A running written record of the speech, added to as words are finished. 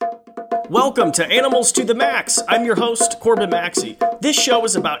Welcome to Animals to the Max. I'm your host, Corbin Maxey. This show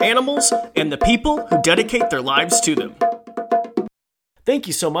is about animals and the people who dedicate their lives to them. Thank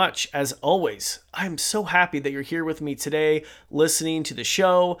you so much, as always. I'm so happy that you're here with me today, listening to the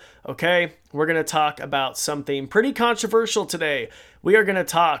show. Okay, we're going to talk about something pretty controversial today. We are going to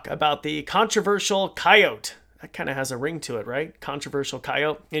talk about the controversial coyote. That kind of has a ring to it, right? Controversial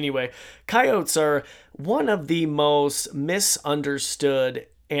coyote. Anyway, coyotes are one of the most misunderstood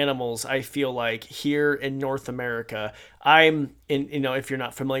animals, I feel like, here in North America. If you're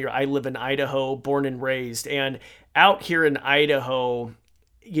not familiar, I live in Idaho, born and raised, and out here in Idaho,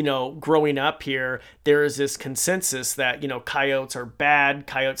 growing up here, there is this consensus that, coyotes are bad.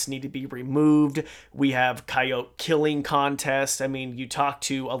 Coyotes need to be removed. We have coyote killing contests. I mean, you talk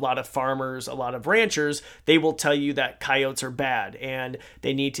to a lot of farmers, a lot of ranchers, they will tell you that coyotes are bad and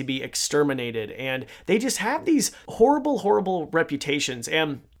they need to be exterminated. And they just have these horrible, horrible reputations.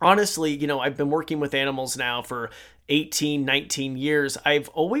 And honestly, I've been working with animals now for 18, 19 years. I've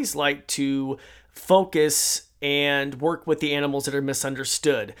always liked to focus and work with the animals that are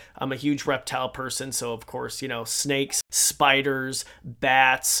misunderstood. I'm a huge reptile person, so of course, snakes, spiders,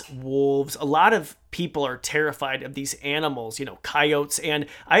 bats, wolves. A lot of people are terrified of these animals, coyotes, and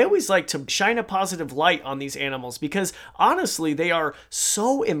I always like to shine a positive light on these animals because honestly, they are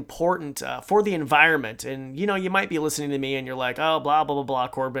so important for the environment. And, you might be listening to me and you're like, oh, blah, blah, blah, blah,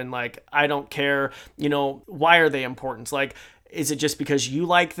 Corbin, like, I don't care, why are they important? Like, is it just because you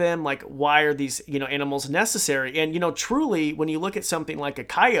like them? Like, why are these, animals necessary? And, truly, when you look at something like a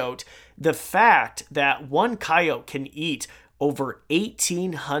coyote, the fact that one coyote can eat over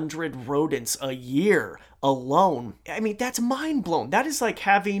 1,800 rodents a year alone, I mean, that's mind blown. That is like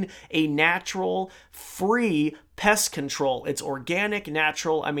having a natural, free pest control. It's organic,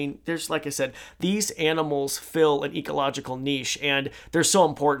 natural. I mean, there's, like I said, these animals fill an ecological niche and they're so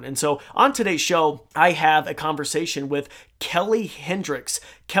important. And so on today's show, I have a conversation with Kelly Hendricks.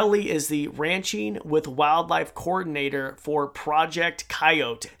 Kelly is the Ranching with Wildlife Coordinator for Project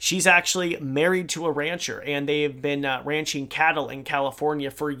Coyote. She's actually married to a rancher and they've been ranching cattle in California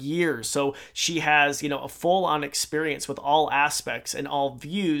for years. So she has, a full-on experience with all aspects and all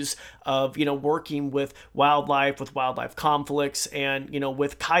views of, working with wildlife conflicts and,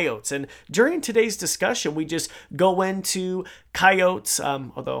 with coyotes. And during today's discussion, we just go into coyotes,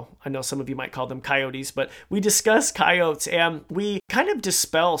 although I know some of you might call them coyotes, but we discuss coyotes and we kind of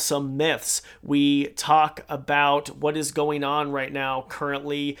dispel some myths. We talk about what is going on right now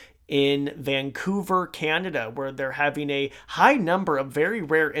currently in Vancouver, Canada, where they're having a high number of very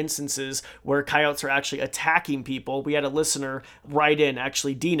rare instances where coyotes are actually attacking people. We had a listener write in,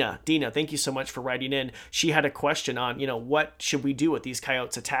 actually, Dina, thank you so much for writing in. She had a question on, what should we do with these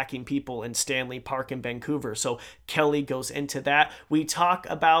coyotes attacking people in Stanley Park in Vancouver? So Kelly goes into that. We talk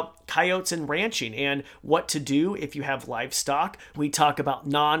about coyotes and ranching and what to do if you have livestock. We talk about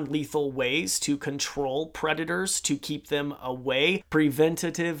non-lethal ways to control predators, to keep them away,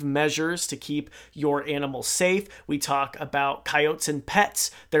 preventative measures to keep your animals safe. We talk about coyotes and pets.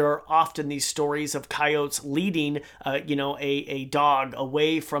 There are often these stories of coyotes leading, a dog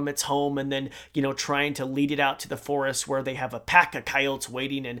away from its home and then, trying to lead it out to the forest where they have a pack of coyotes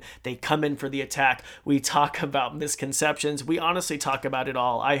waiting and they come in for the attack. We talk about misconceptions. We honestly talk about it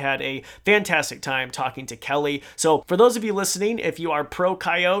all. I had a fantastic time talking to Kelly. So for those of you listening, if you are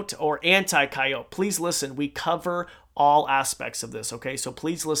pro-coyote or anti-coyote, please listen. We cover all aspects of this, okay? So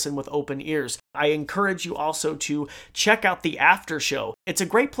please listen with open ears. I encourage you also to check out the after show. It's a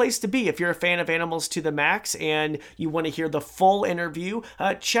great place to be if you're a fan of Animals to the Max and you want to hear the full interview.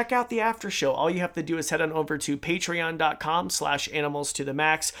 Check out the after show. All you have to do is head on over to patreon.com/animals to the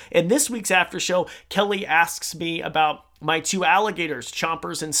max. In this week's after show, Kelly asks me about my two alligators,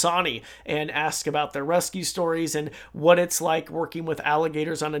 Chompers and Sonny, and ask about their rescue stories and what it's like working with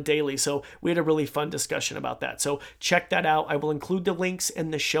alligators on a daily. So we had a really fun discussion about that. So check that out. I will include the links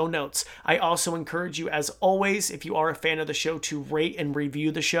in the show notes. I also encourage you, as always, if you are a fan of the show, to rate and review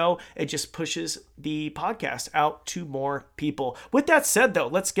the show. It just pushes the podcast out to more people. With that said, though,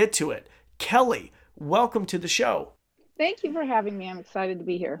 let's get to it. Kelly, welcome to the show. Thank you for having me. I'm excited to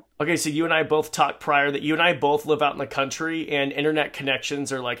be here. Okay, so you and I both talked prior that you and I both live out in the country and internet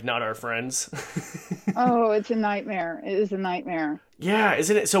connections are like not our friends. Oh, it's a nightmare. It is a nightmare. Yeah,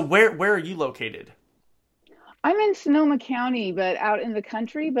 isn't it? So where are you located? I'm in Sonoma County, but out in the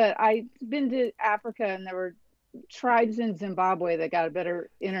country, but I've been to Africa and there were tribes in Zimbabwe that got a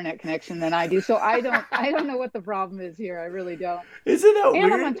better internet connection than I do. So I don't know what the problem is here. I really don't. Isn't that weird?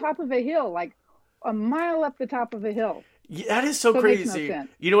 And I'm on top of a hill, like a mile up the top of a hill. Yeah, that is so So it makes no crazy.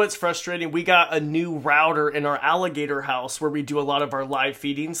 sense. You know what's frustrating? We got a new router in our alligator house where we do a lot of our live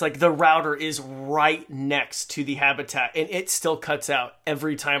feedings. Like the router is right next to the habitat and it still cuts out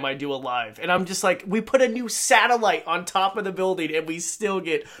every time I do a live. And I'm just like, we put a new satellite on top of the building and we still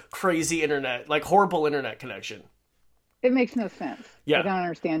get crazy internet, like horrible internet connection. It makes no sense. Yeah. I don't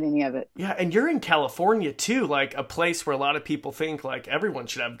understand any of it. Yeah, and you're in California too, like a place where a lot of people think like everyone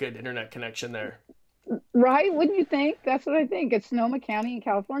should have good internet connection there. Right? Wouldn't you think? That's what I think. It's Sonoma County in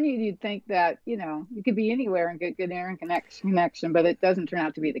California. You'd think that, you could be anywhere and get good internet connection, but it doesn't turn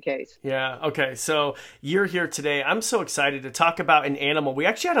out to be the case. Yeah, okay. So you're here today. I'm so excited to talk about an animal. We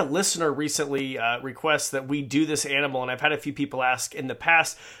actually had a listener recently request that we do this animal, and I've had a few people ask in the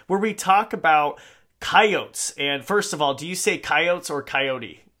past where we talk about coyotes. And first of all, do you say coyotes or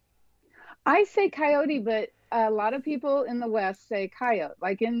coyote? I say coyote, but a lot of people in the West say coyote.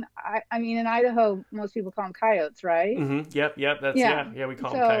 Like in Idaho, most people call them coyotes, right? Mm-hmm. Yep. That's Yeah. yeah. We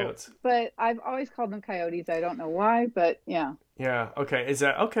call them So, coyotes. but I've always called them coyotes. I don't know why, but yeah. Yeah. Okay. Is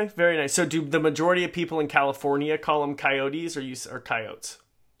that okay? Very nice. So, do the majority of people in California call them coyotes or coyotes?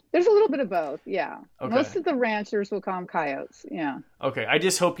 There's a little bit of both. Yeah. Okay. Most of the ranchers will call them coyotes. Yeah. Okay. I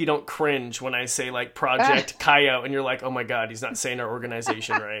just hope you don't cringe when I say like Project Coyote, and you're like, oh my god, he's not saying our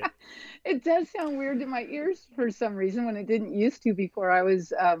organization right. It does sound weird in my ears for some reason when it didn't used to before I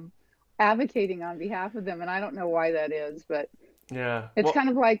was advocating on behalf of them. And I don't know why that is, but Yeah. it's Well, kind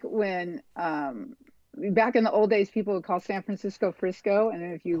of like when back in the old days, people would call San Francisco Frisco.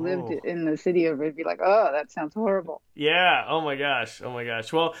 And if you lived oh. in the city of it, it'd be like, oh, that sounds horrible. Yeah. Oh my gosh. Oh my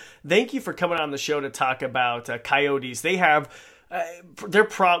gosh. Well, thank you for coming on the show to talk about coyotes. They have. They're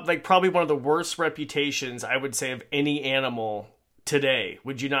probably one of the worst reputations I would say of any animal today.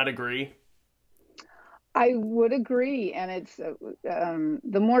 Would you not agree? I would agree. And it's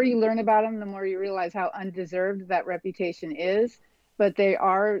the more you learn about them, the more you realize how undeserved that reputation is. But they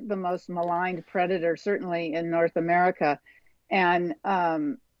are the most maligned predator, certainly in North America. And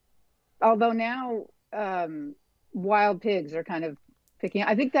although now wild pigs are kind of picking,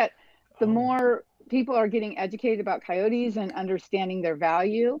 I think that the more people are getting educated about coyotes and understanding their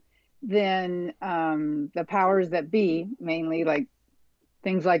value, then the powers that be, mainly like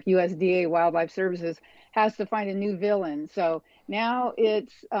things like USDA Wildlife Services, has to find a new villain. So now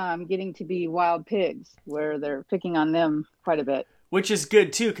it's getting to be wild pigs, where they're picking on them quite a bit. Which is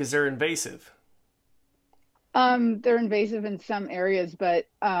good too, because they're invasive. They're invasive in some areas, but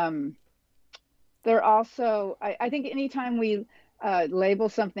they're also, I think anytime we label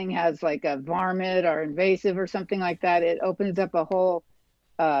something as like a varmint or invasive or something like that, it opens up a whole,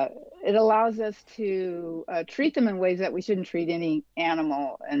 it allows us to treat them in ways that we shouldn't treat any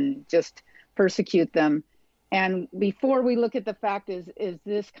animal and just persecute them. And before we look at the fact, is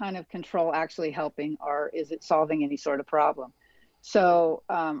this kind of control actually helping, or is it solving any sort of problem? So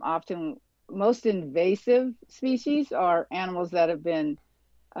often, most invasive species are animals that have been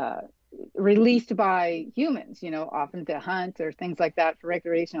released by humans, often to hunt or things like that for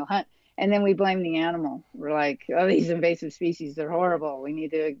recreational hunt. And then we blame the animal. We're like, oh, these invasive species, they're horrible. We need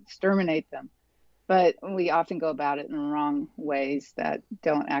to exterminate them. But we often go about it in the wrong ways that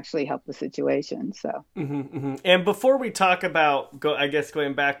don't actually help the situation. So, And before we talk about,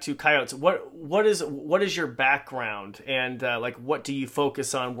 going back to coyotes, what is your background, and like what do you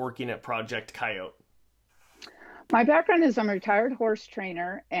focus on working at Project Coyote? my background is I'm a retired horse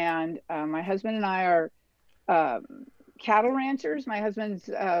trainer, and my husband and I are cattle ranchers. My husband's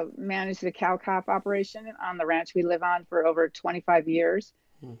managed the cow calf operation on the ranch we live on for over 25 years.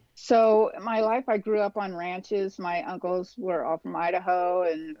 So my life, I grew up on ranches. My uncles were all from Idaho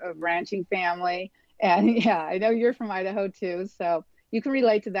and a ranching family. And yeah, I know you're from Idaho too. So you can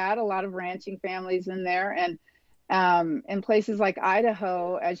relate to that. A lot of ranching families in there. And in places like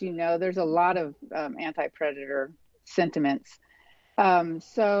Idaho, as you know, there's a lot of anti-predator sentiments.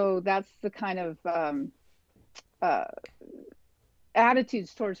 So that's the kind of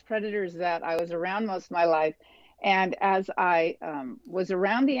attitudes towards predators that I was around most of my life. And as I was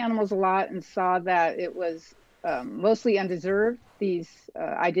around the animals a lot and saw that it was mostly undeserved, these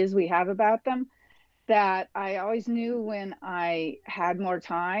ideas we have about them, that I always knew when I had more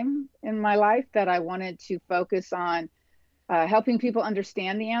time in my life that I wanted to focus on helping people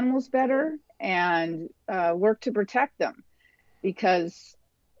understand the animals better and work to protect them. Because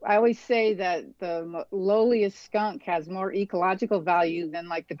I always say that the lowliest skunk has more ecological value than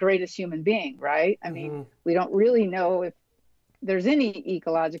like the greatest human being, right? I mean, we don't really know if there's any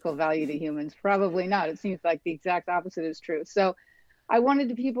ecological value to humans. Probably not. It seems like the exact opposite is true. So I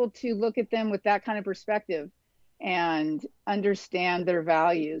wanted people to look at them with that kind of perspective and understand their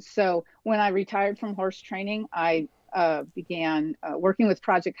values. So when I retired from horse training, I began working with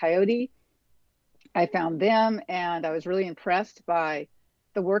Project Coyote. I found them and I was really impressed by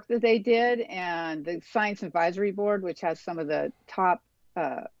the work that they did, and the Science Advisory Board, which has some of the top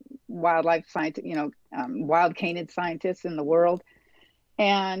wildlife scientists, wild canid scientists in the world.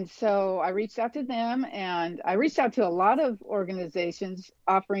 And so I reached out to them, and I reached out to a lot of organizations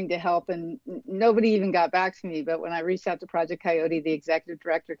offering to help, and nobody even got back to me. But when I reached out to Project Coyote, the executive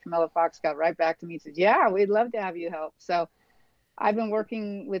director, Camilla Fox, got right back to me and said, yeah, we'd love to have you help. So I've been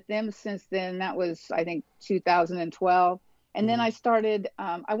working with them since then. That was, I think, 2012. And then I started,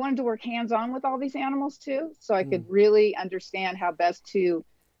 I wanted to work hands-on with all these animals too, so I could really understand how best to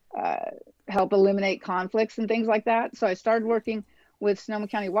help eliminate conflicts and things like that. So I started working with Sonoma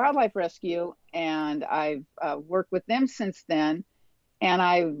County Wildlife Rescue, and I've worked with them since then. And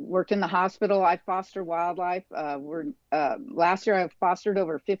I worked in the hospital. I foster wildlife. Last year I fostered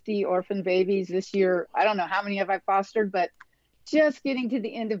over 50 orphan babies. This year, I don't know how many have I fostered, but just getting to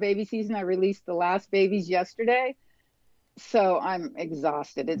the end of baby season, I released the last babies yesterday. So I'm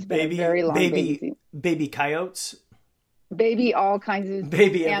exhausted. It's been a very long baby season. Baby coyotes? Baby all kinds of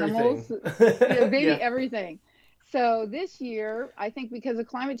baby animals. Everything. Everything. So this year, I think because of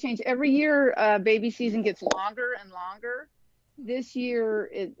climate change, every year baby season gets longer and longer. This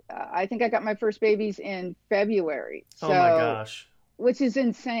year, I think I got my first babies in February. So, oh my gosh. Which is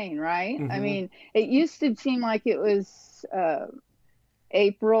insane, right? I mean, it used to seem like it was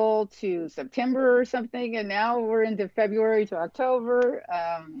April to September or something, and now we're into February to October.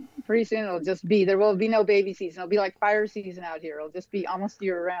 Pretty soon there will be no baby season. It'll be like fire season out here. It'll just be almost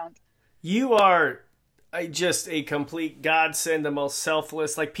year round. You are just a complete godsend, the most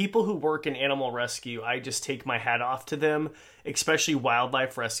selfless, like people who work in animal rescue. I just take my hat off to them, especially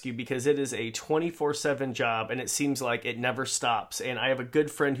wildlife rescue, because it is a 24/7 job and it seems like it never stops. And I have a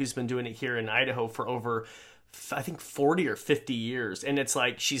good friend who's been doing it here in Idaho for over, I think, 40 or 50 years. And it's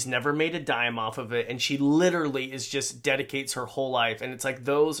like she's never made a dime off of it. And she literally dedicates her whole life. And it's like,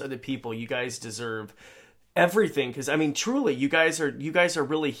 those are the people. You guys deserve everything. Because, I mean, truly, you guys are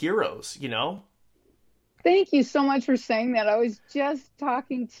really heroes, you know? Thank you so much for saying that. I was just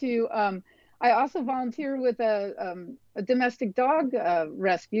talking to, I also volunteer with a domestic dog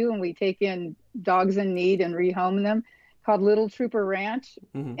rescue, and we take in dogs in need and rehome them, called Little Trooper Ranch.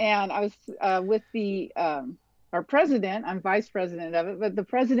 And I was with our president. I'm vice president of it, but the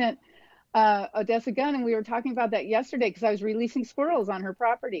president, Odessa Gunn, and we were talking about that yesterday because I was releasing squirrels on her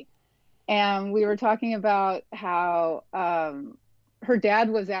property. And we were talking about how her dad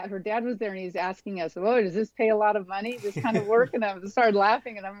was there, and he was asking us, "Oh, does this pay a lot of money, this kind of work?" And I started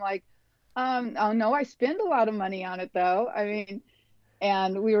laughing, and I'm like, "Oh no, I spend a lot of money on it, though." I mean,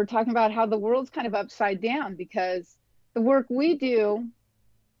 and we were talking about how the world's kind of upside down because the work we do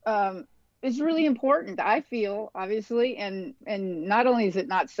is really important, I feel, obviously, and not only is it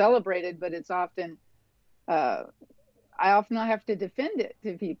not celebrated, but it's often I often have to defend it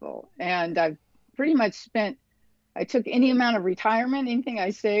to people, and I've pretty much I took any amount of retirement, anything I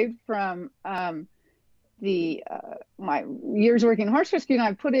saved from my years working in horse rescue, and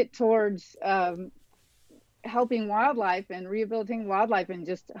I put it towards helping wildlife and rehabilitating wildlife, and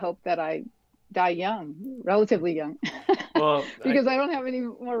just hope that I die young, relatively young, well, because I don't have any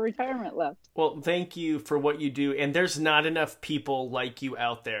more retirement left. Well, thank you for what you do. And there's not enough people like you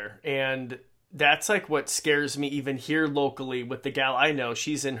out there. And that's like what scares me even here locally with the gal I know.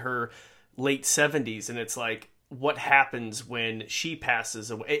 She's in her late 70s, and it's like, what happens when she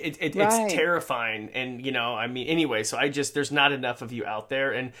passes away? It's terrifying. And, you know, I mean, anyway, so there's not enough of you out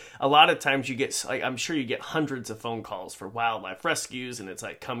there. And a lot of times you get, like, I'm sure you get hundreds of phone calls for wildlife rescues. And it's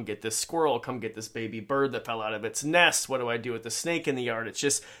like, come get this squirrel, come get this baby bird that fell out of its nest. What do I do with the snake in the yard?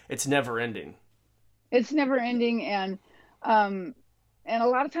 It's never ending. It's never ending. And a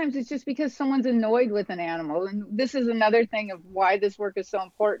lot of times it's just because someone's annoyed with an animal. And this is another thing of why this work is so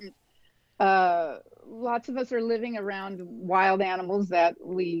important. Lots of us are living around wild animals that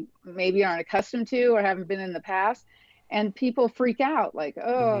we maybe aren't accustomed to or haven't been in the past. And people freak out like,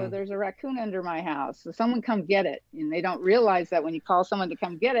 oh, there's a raccoon under my house, so someone come get it. And they don't realize that when you call someone to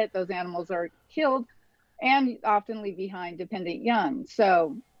come get it, those animals are killed and often leave behind dependent young.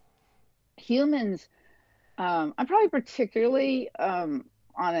 So humans, I'm probably particularly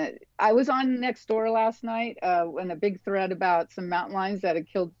on it. I was on Nextdoor last night in a big thread about some mountain lions that had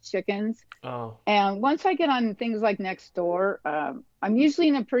killed chickens. Oh. And once I get on things like Nextdoor, I'm usually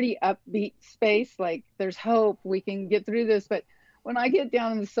in a pretty upbeat space. Like, there's hope, we can get through this. But when I get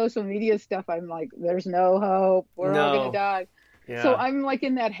down in the social media stuff, I'm like, there's no hope. We're all going to die. Yeah. So I'm like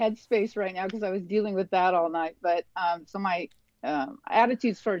in that headspace right now because I was dealing with that all night. But so my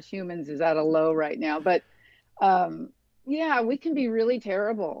attitudes towards humans is at a low right now. But um, yeah, we can be really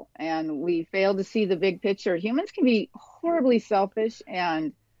terrible and we fail to see the big picture. Humans can be horribly selfish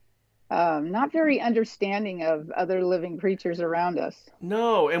and not very understanding of other living creatures around us.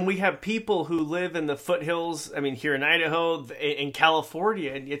 No, and we have people who live in the foothills. I mean, here in Idaho, in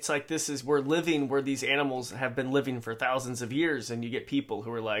California, and it's like this is we're living where these animals have been living for thousands of years, and you get people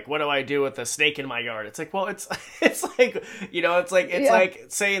who are like, "What do I do with a snake in my yard?" It's like, well, it's it's like it's Yeah, like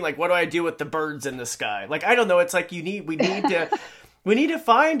saying like, "What do I do with the birds in the sky?" Like I don't know. It's like we need to we need to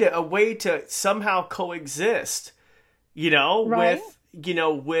find a way to somehow coexist, right. with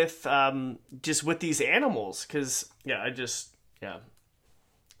with just with these animals, because yeah.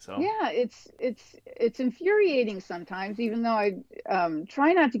 So Yeah, it's infuriating sometimes, even though I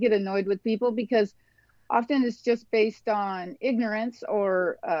try not to get annoyed with people because often it's just based on ignorance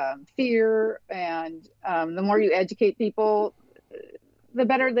or fear, and the more you educate people, the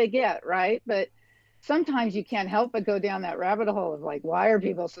better they get, right? But sometimes you can't help but go down that rabbit hole of like, why are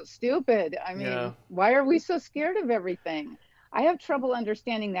people so stupid? I yeah, mean, why are we so scared of everything? I have trouble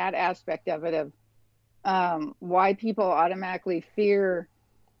understanding that aspect of it, of why people automatically fear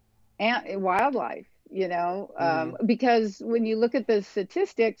wildlife, hmm, because when you look at the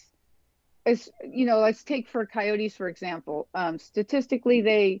statistics, let's take for coyotes, for example. Statistically,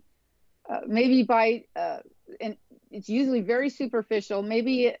 they maybe bite, and it's usually very superficial,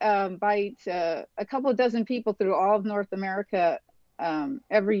 maybe bite a couple of dozen people through all of North America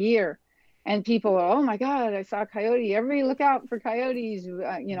every year. And people are, oh my God, I saw a coyote. Everybody look out for coyotes,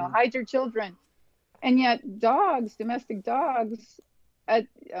 hmm. hide your children. And yet, domestic dogs,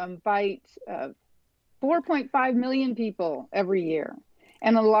 bite 4.5 million people every year.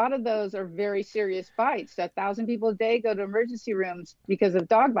 And a lot of those are very serious bites. 1,000 people a day go to emergency rooms because of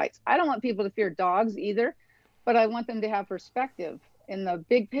dog bites. I don't want people to fear dogs either, but I want them to have perspective. In the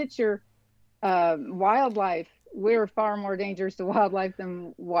big picture, wildlife, we're far more dangerous to wildlife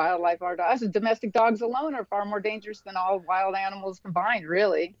than wildlife are to us. Domestic dogs alone are far more dangerous than all wild animals combined,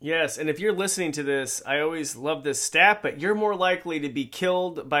 really. Yes, and if you're listening to this, I always love this stat, but you're more likely to be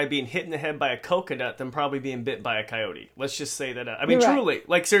killed by being hit in the head by a coconut than probably being bit by a coyote. Let's just say that. I mean, You're right. truly,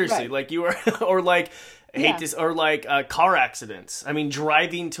 like seriously, Right. like you are, or like hate Yeah. this, or like car accidents. I mean,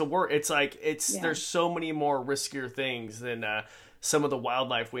 driving to work. It's like Yeah. there's so many more riskier things than some of the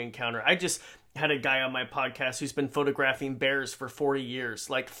wildlife we encounter. I just had a guy on my podcast who's been photographing bears for 40 years.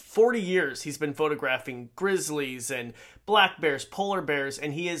 Like 40 years he's been photographing grizzlies and black bears, polar bears,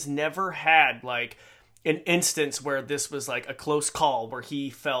 and he has never had like an instance where this was like a close call where he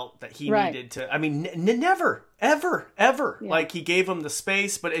felt that he Right. needed to. I mean, never, ever. Yeah. Like he gave him the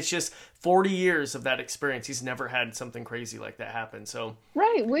space, but it's just 40 years of that experience. He's never had something crazy like that happen. So,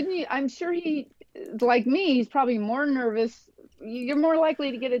 Right. Wouldn't you? I'm sure like me, he's probably more nervous. You're more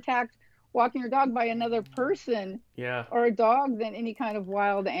likely to get attacked walking your dog by another person yeah, or a dog than any kind of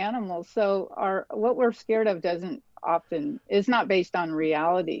wild animal. So what we're scared of doesn't often is not based on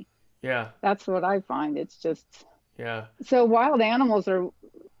reality. yeah, That's what I find. It's just yeah. so wild animals are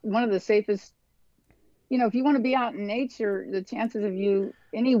one of the safest. If you want to be out in nature, the chances of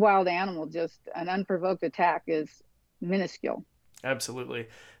any wild animal, just an unprovoked attack is minuscule. Absolutely.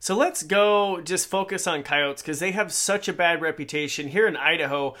 So let's go just focus on coyotes because they have such a bad reputation. Here in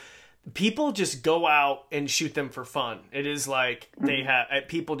Idaho, people just go out and shoot them for fun. It is like they Mhm. have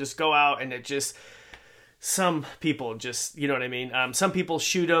people just go out and it just some people just you know what I mean. Some people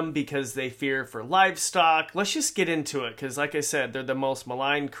shoot them because they fear for livestock. Let's just get into it because, like I said, they're the most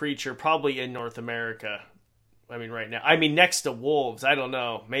maligned creature probably in North America. I mean, right now. I mean, next to wolves. I don't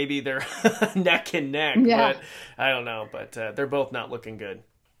know. Maybe they're neck and neck, Yeah. but I don't know. But they're both not looking good.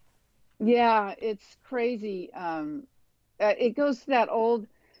 Yeah, it's crazy. It goes to that old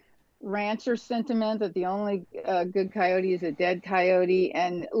rancher sentiment that the only good coyote is a dead coyote.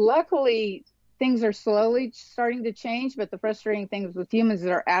 And luckily, things are slowly starting to change. But the frustrating thing with humans is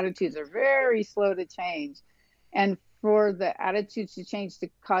our attitudes are very slow to change. And for the attitudes to change to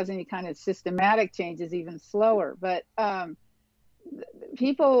cause any kind of systematic change is even slower. But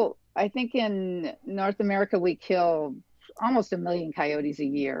people, I think in North America, we kill almost 1 million coyotes a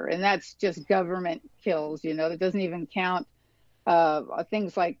year. And that's just government kills, that doesn't even count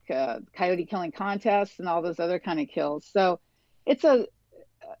things like coyote killing contests and all those other kind of kills. So it's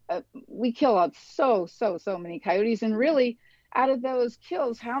we kill out so many coyotes, and really out of those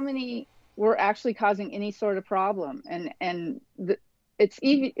kills, how many were actually causing any sort of problem? It's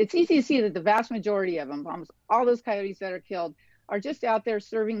easy to see that the vast majority of them, almost all those coyotes that are killed, are just out there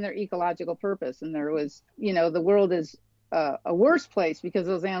serving their ecological purpose. And the world is a worse place because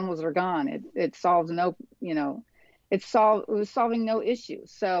those animals are gone. It solves no, it was solving no issue.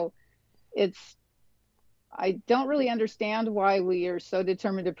 So it's I don't really understand why we are so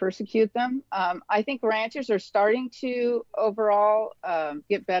determined to persecute them. I think ranchers are starting to overall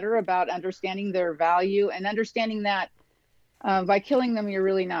get better about understanding their value and understanding that by killing them, you're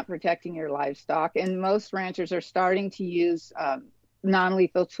really not protecting your livestock. And most ranchers are starting to use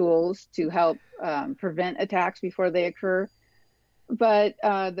non-lethal tools to help prevent attacks before they occur. But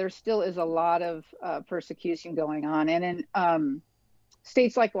there still is a lot of persecution going on. And in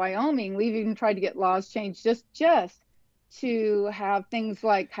states like Wyoming, we've even tried to get laws changed just to have things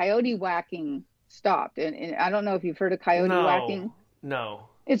like coyote whacking stopped. And I don't know if you've heard of coyote whacking. No.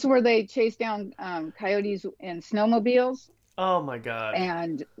 It's where they chase down coyotes in snowmobiles. Oh my God.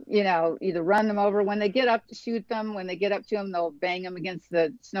 And, you know, either run them over. When they get up to shoot them, when they get up to them, they'll bang them against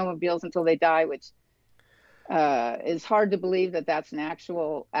the snowmobiles until they die, which is hard to believe that that's an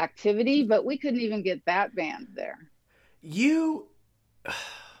actual activity. But we couldn't even get that banned there.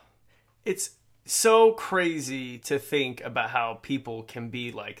 It's so crazy to think about how people can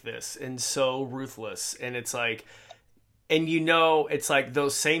be like this and so ruthless. And it's like, and you know, it's like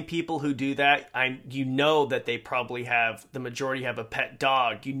those same people who do that, you know that they probably have, the majority have a pet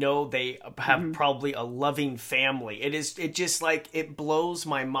dog. You know, they have probably a loving family. It just like, it blows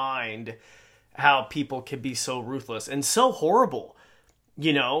my mind how people can be so ruthless and so horrible,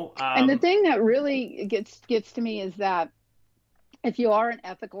 you know? And the thing that really gets to me is that if you are an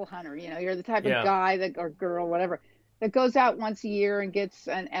ethical hunter, you know, you're the type of guy that, or girl, whatever, that goes out once a year and gets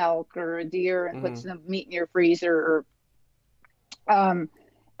an elk or a deer and puts the meat in your freezer, or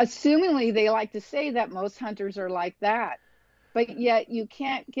assumingly they like to say that most hunters are like that, but yet you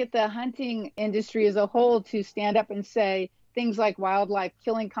can't get the hunting industry as a whole to stand up and say things like wildlife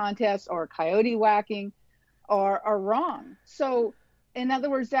killing contests or coyote whacking are wrong. So in other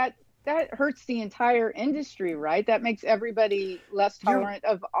words, that hurts the entire industry, right? That makes everybody less tolerant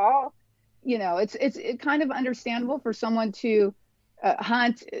of all. You know, it's kind of understandable for someone to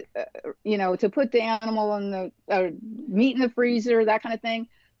hunt, you know, to put the animal in the meat in the freezer, that kind of thing.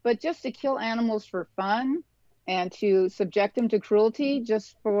 But just to kill animals for fun and to subject them to cruelty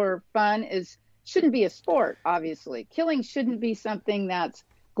just for fun shouldn't be a sport, obviously. Killing shouldn't be something that's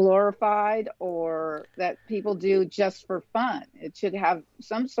glorified or that people do just for fun. It should have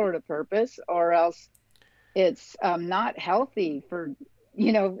some sort of purpose, or else it's not healthy for,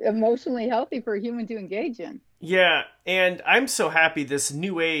 you know, emotionally healthy for a human to engage in. Yeah, and I'm so happy this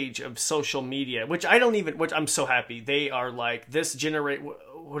new age of social media, which I'm so happy. They are like this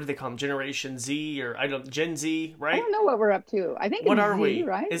what do they call them? Generation Z, or Gen Z, right? I don't know what we're up to. I think what it's are Z, we?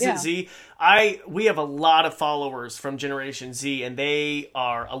 Right? Is it Z? We have a lot of followers from Generation Z, and a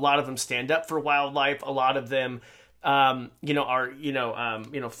lot of them stand up for wildlife. A lot of them, are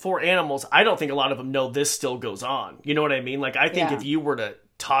for animals. I don't think a lot of them know this still goes on. You know what I mean? Like, I think if you were to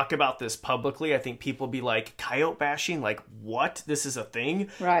talk about this publicly, I think people would be like, coyote bashing? Like, what? This is a thing?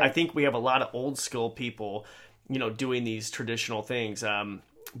 Right. I think we have a lot of old school people, you know, doing these traditional things.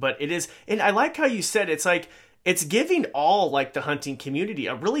 But it is, and I like how you said it's like, it's giving all like the hunting community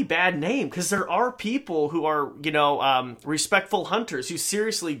a really bad name, because there are people who are, you know, respectful hunters who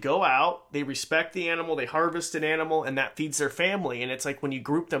seriously go out, they respect the animal, they harvest an animal, and that feeds their family. And it's like when you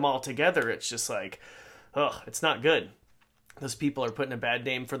group them all together, it's just like, it's not good. Those people are putting a bad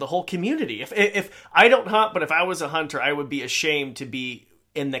name for the whole community. If I don't hunt, but if I was a hunter, I would be ashamed to be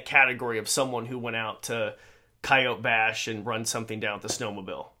in the category of someone who went out to coyote bash and run something down with the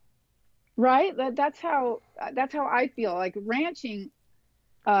snowmobile. Right. That's how I feel. Like ranching,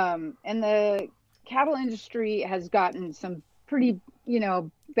 and the cattle industry has gotten some pretty, you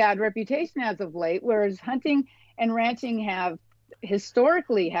know, bad reputation as of late, whereas hunting and ranching have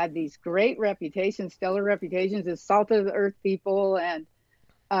historically had these great reputations, stellar reputations as salt of the earth people, and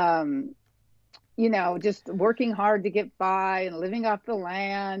you know, just working hard to get by and living off the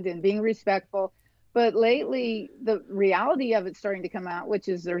land and being respectful. But lately, the reality of it's starting to come out, which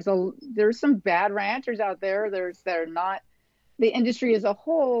is there's some bad ranchers out there. The industry as a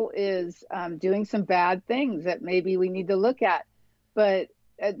whole is doing some bad things that maybe we need to look at. But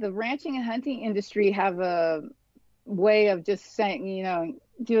the ranching and hunting industry have a way of just saying, you know,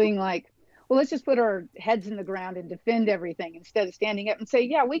 doing like, well, let's just put our heads in the ground and defend everything instead of standing up and say,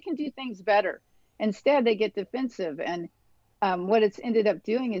 yeah, we can do things better. Instead, they get defensive. And what it's ended up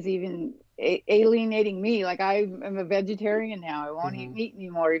doing is even alienating me. Like, I am a vegetarian now. I won't eat meat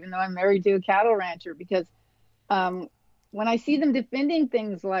anymore, even though I'm married to a cattle rancher, because when I see them defending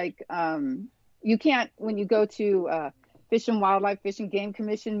things like you can't, when you go to Fish and Wildlife, Fish and Game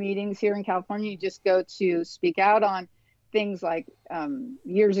Commission meetings here in California, you just go to speak out on things like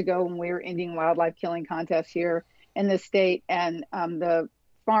years ago when we were ending wildlife killing contests here in the state, and the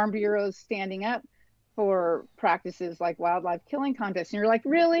Farm Bureau's standing up. for practices like wildlife killing contests. And you're like,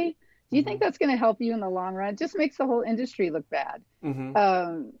 really? Do you think that's going to help you in the long run? It just makes the whole industry look bad.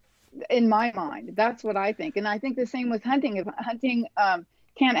 Mm-hmm. In my mind, that's what I think. And I think the same with hunting. If hunting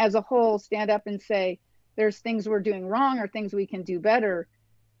can't as a whole stand up and say there's things we're doing wrong or things we can do better,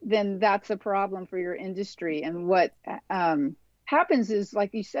 then that's a problem for your industry. And what happens is,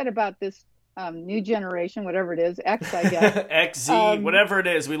 like you said about this new generation, whatever it is, X, I guess. XZ, whatever it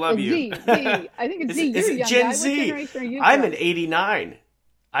is, we love you. Z. I think it's Z. Is it Gen Z? What generation are you I'm an 89.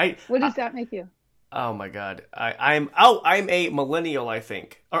 What does that make you? Oh my God, I'm a millennial, I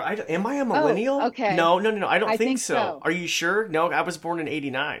think. Or am I a millennial? Oh, okay. No, I don't think so. so. Are you sure? No, I was born in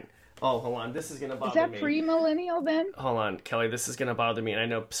 89. Oh, hold on. This is going to bother me. Is that pre-millennial then? Hold on, Kelly. This is going to bother me. And I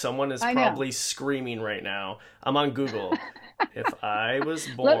know someone is probably screaming right now. I'm on Google. If I was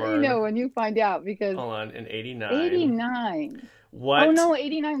born... Let me know when you find out, because... Hold on, in 89. 89. What? Oh, no,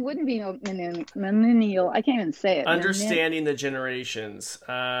 89 wouldn't be millennial. I can't even say it. Understanding the generations.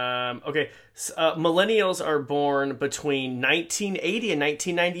 Okay, millennials are born between 1980 and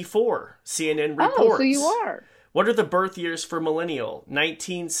 1994. CNN reports. Oh, so you are. What are the birth years for millennial?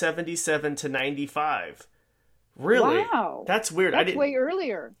 1977 to 95. Really? Wow. That's weird. That's way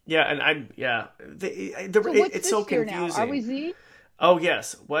earlier. Yeah, and I'm, yeah. It's so confusing. Now? Are we Z? Oh,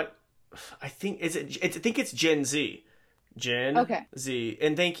 yes. What? I think it's Gen Z. Gen Z.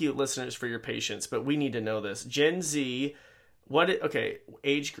 And thank you, listeners, for your patience, but we need to know this. Gen Z,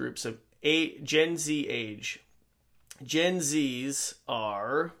 age groups of Gen Z age. Gen Zs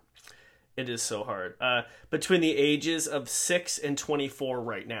are... It is so hard. Between the ages of 6 and 24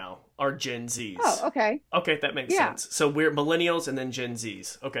 right now are Gen Zs. Oh, okay. Okay, that makes sense. So we're millennials and then Gen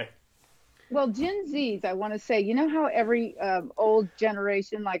Zs. Okay. Well, Gen Zs, I want to say, you know how every old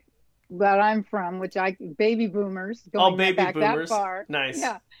generation, like that I'm from, baby boomers, going back boomers. That far. Nice.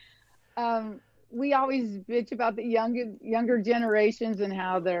 Yeah. We always bitch about the younger generations and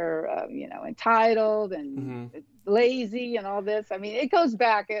how they're, entitled and lazy and all this. I mean, it goes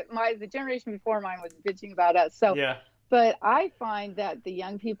back. The generation before mine was bitching about us. So, yeah. But I find that the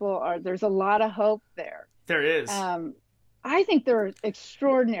young people there's a lot of hope there. There is. I think they're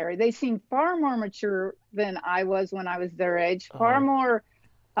extraordinary. They seem far more mature than I was when I was their age, far more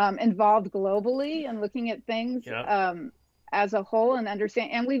involved globally and looking at things as a whole and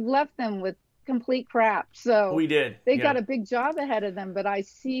understand. And we've left them with complete crap. So we did. They got a big job ahead of them, but I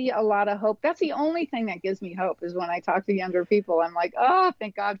see a lot of hope. That's the only thing that gives me hope is when I talk to younger people. I'm like, oh,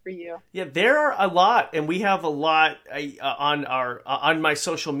 thank God for you. Yeah, there are a lot, and we have a lot on my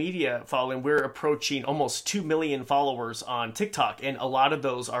social media following. We're approaching almost 2 million followers on TikTok, and a lot of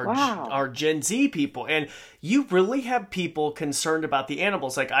those are Gen Z people. And you really have people concerned about the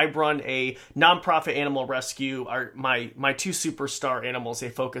animals. Like, I run a nonprofit animal rescue. My two superstar animals they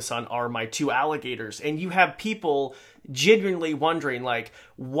focus on are my 2 alligators. And you have people genuinely wondering, like,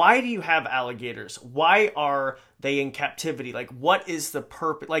 why do you have alligators? Why are they in captivity? Like, what is the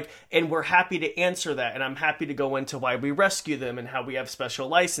purpose? Like, and we're happy to answer that. And I'm happy to go into why we rescue them and how we have special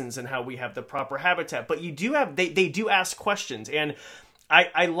license and how we have the proper habitat. But you do have, they do ask questions. And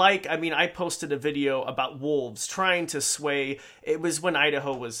I posted a video about wolves trying to sway. It was when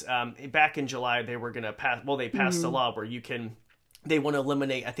Idaho was, back in July, they were going to pass, they passed a law where they want to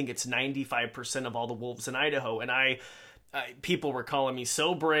eliminate, I think it's 95% of all the wolves in Idaho. And people were calling me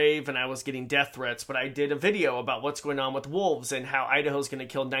so brave and I was getting death threats, but I did a video about what's going on with wolves and how Idaho's going to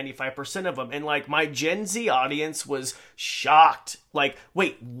kill 95% of them. And like, my Gen Z audience was shocked. Like,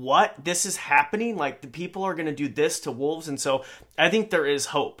 wait, what? This is happening? Like, the people are going to do this to wolves? And so I think there is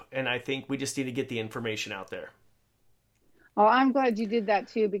hope. And I think we just need to get the information out there. Oh, I'm glad you did that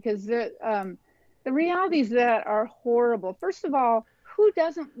too, because the realities that are horrible. First of all, who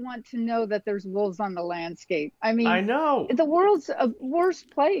doesn't want to know that there's wolves on the landscape? I mean, I know the world's a worse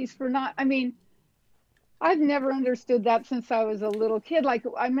place for I've never understood that since I was a little kid. Like,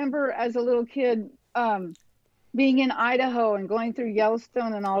 I remember as a little kid being in Idaho and going through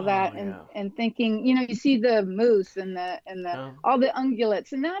Yellowstone and all that, and thinking, you see the moose and all the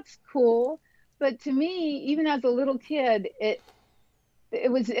ungulates, and that's cool. But to me, even as a little kid, it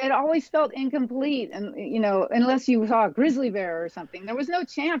always felt incomplete, and unless you saw a grizzly bear or something. There was no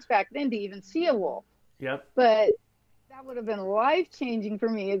chance back then to even see a wolf. Yep. But that would have been life-changing for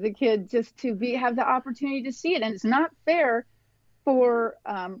me as a kid, just to have the opportunity to see it. And it's not fair for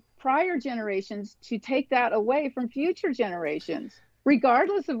prior generations to take that away from future generations,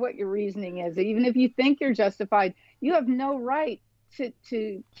 regardless of what your reasoning is. Even if you think you're justified, you have no right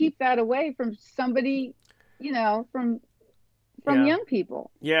to keep that away from somebody, from young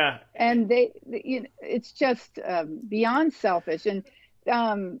people. Yeah. And it's just beyond selfish. And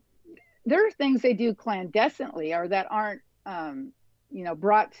there are things they do clandestinely or that aren't,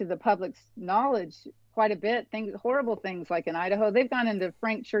 brought to the public's knowledge quite a bit. Things, horrible things like in Idaho, they've gone into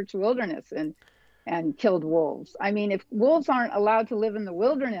Frank Church Wilderness and killed wolves. I mean, if wolves aren't allowed to live in the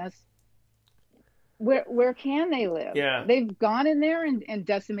wilderness, where can they live? Yeah. They've gone in there and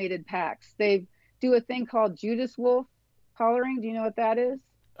decimated packs. They do a thing called Judas wolf collaring. Do you know what that is?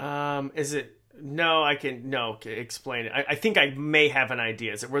 Is it? No, explain it. I think I may have an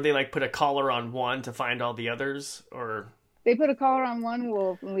idea. Is it where they like put a collar on one to find all the others, or? They put a collar on one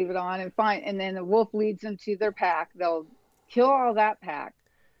wolf and leave it on and then the wolf leads them to their pack. They'll kill all that pack.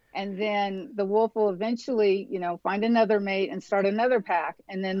 And then the wolf will eventually, find another mate and start another pack.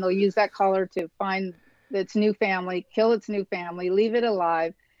 And then they'll use that collar to find its new family, kill its new family, leave it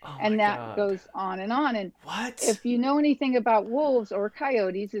alive. Oh and that God. goes on and on. And what? If you know anything about wolves or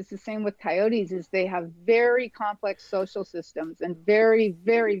coyotes, it's the same with coyotes, is they have very complex social systems and very,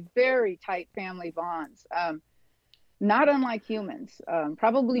 very, very tight family bonds. Not unlike humans,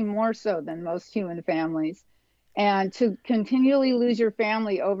 probably more so than most human families. And to continually lose your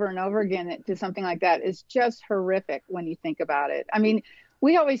family over and over again to something like that is just horrific when you think about it. I mean,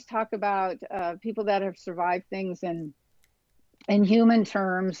 we always talk about people that have survived things in human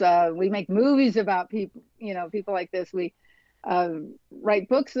terms. We make movies about people, people like this. We write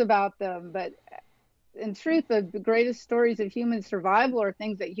books about them. But in truth, the greatest stories of human survival or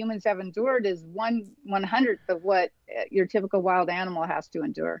things that humans have endured is 1/100th of what your typical wild animal has to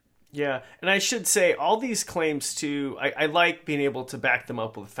endure. Yeah, and I should say all these claims too. I like being able to back them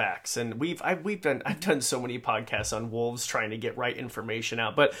up with facts, and I've done so many podcasts on wolves trying to get right information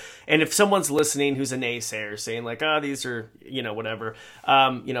out. And if someone's listening who's a naysayer saying like, these are whatever,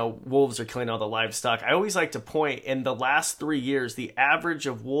 wolves are killing all the livestock, I always like to point in the last 3 years the average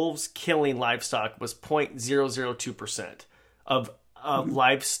of wolves killing livestock was 0.002% of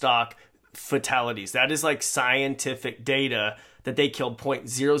livestock fatalities. That is like scientific data that they killed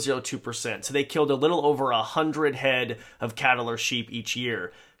 0.002%. So they killed a little over 100 head of cattle or sheep each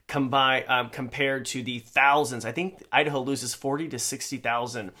year, compared to the thousands. I think Idaho loses 40 to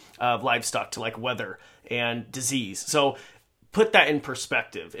 60,000 of livestock to like weather and disease. So put that in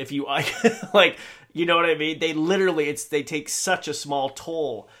perspective. If you like, you know what I mean? They literally, they take such a small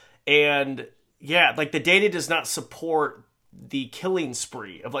toll. And yeah, like the data does not support the killing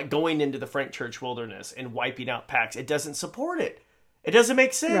spree of like going into the Frank Church Wilderness and wiping out packs. It doesn't support it. It doesn't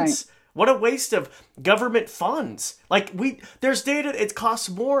make sense. Right. What a waste of government funds. Like there's data. It costs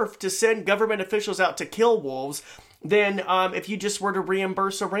more to send government officials out to kill wolves than if you just were to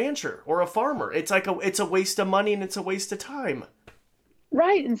reimburse a rancher or a farmer. It's like it's a waste of money and it's a waste of time.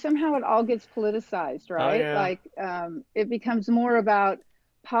 Right. And somehow it all gets politicized, right? Oh, yeah. Like it becomes more about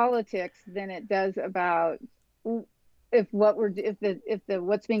politics than it does about if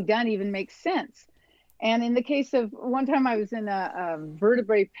what's being done even makes sense. And in the case of one time I was in a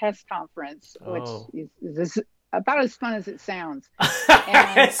vertebrate pest conference, which is about as fun as it sounds.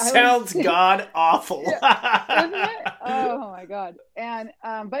 And it sounds god awful. Yeah, isn't it? Oh my God. And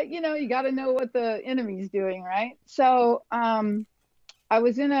but you got to know what the enemy's doing, right? So I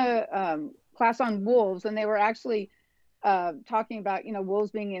was in a class on wolves, and they were actually talking about,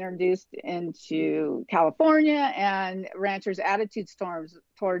 wolves being introduced into California and ranchers' attitudes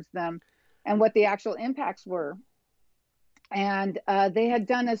towards them and what the actual impacts were. And they had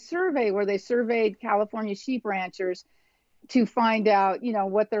done a survey where they surveyed California sheep ranchers to find out,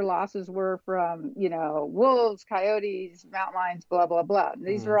 what their losses were from, wolves, coyotes, mountain lions, blah, blah, blah.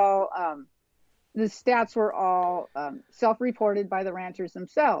 These are all, the stats were all self-reported by the ranchers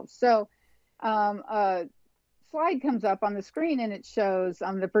themselves. So slide comes up on the screen and it shows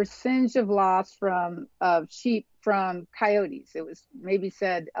the percentage of loss of sheep from coyotes. It was maybe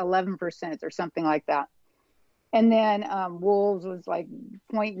said 11% or something like that. And then wolves was like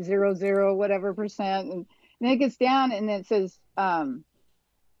 0.00 whatever percent. And then it gets down and it says 22%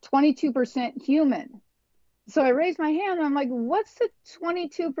 human. So I raised my hand and I'm like, what's the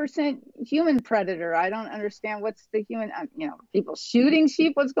 22% human predator? I don't understand. What's the human, people shooting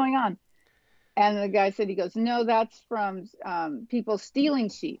sheep? What's going on? And the guy said, he goes, no, that's from people stealing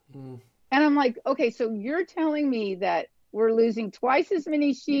sheep. And I'm like, okay, so you're telling me that we're losing twice as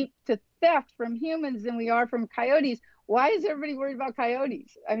many sheep to theft from humans than we are from coyotes. Why is everybody worried about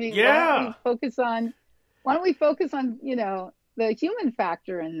coyotes? I mean, yeah. why don't we focus on, the human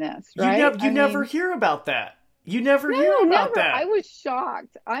factor in this, right? You never hear about that. You never hear about that. I was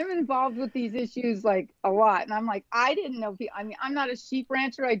shocked. I'm involved with these issues like a lot. And I'm like, I didn't know. I'm not a sheep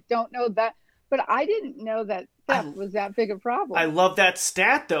rancher. I don't know that. But I didn't know that theft was that big a problem. I love that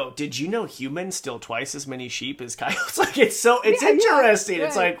stat, though. Did you know humans steal twice as many sheep as coyotes? Like, it's interesting. Yeah,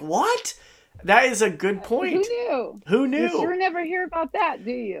 it's like, what? That is a good point. Who knew? Who knew? You sure never hear about that,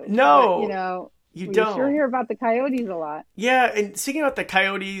 do you? No. But, you we don't. sure hear about the coyotes a lot. Yeah, and speaking about the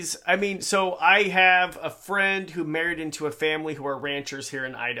coyotes, I mean, so I have a friend who married into a family who are ranchers here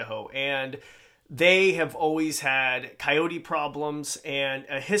in Idaho, and they have always had coyote problems and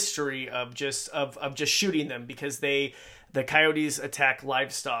a history of just shooting them because the coyotes attack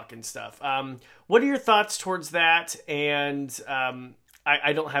livestock and stuff. What are your thoughts towards that? And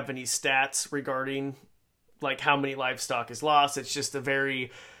I don't have any stats regarding like how many livestock is lost. It's just a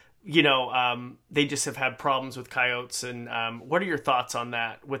very, they just have had problems with coyotes. And what are your thoughts on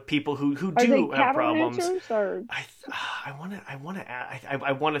that with people who do have problems? Or? I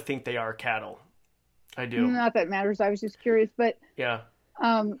want to think they are cattle. I do. Not that it matters. I was just curious, but yeah,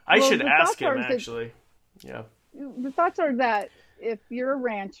 I should ask him actually. Yeah. The thoughts are that if you're a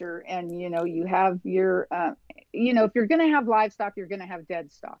rancher and you have your if you're going to have livestock, you're going to have dead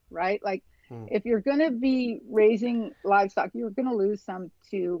stock, right? Like if you're going to be raising livestock, you're going to lose some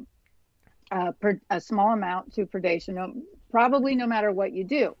to a small amount to predation, probably no matter what you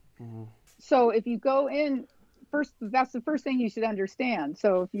do. Mm-hmm. So if you go in first, that's the first thing you should understand.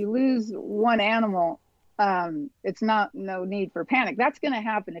 So if you lose one animal, it's no need for panic. That's going to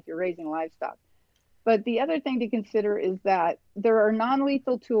happen if you're raising livestock. But the other thing to consider is that there are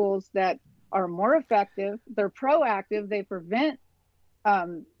non-lethal tools that are more effective. They're proactive. They prevent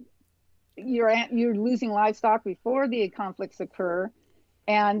you're losing livestock before the conflicts occur,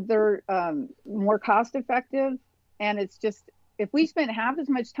 and they're more cost effective. And it's just, if we spent half as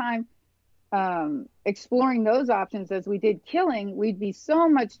much time exploring those options as we did killing, we'd be so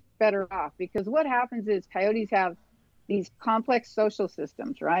much better off, because what happens is coyotes have these complex social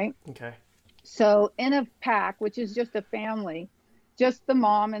systems, right? Okay. So in a pack, which is just a family, just the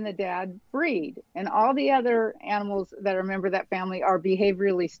mom and the dad breed, and all the other animals that are a member of that family are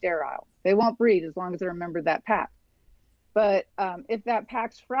behaviorally sterile. They won't breed as long as they're a member of that pack. But if that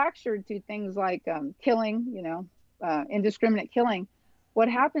pack's fractured to things like killing, indiscriminate killing, what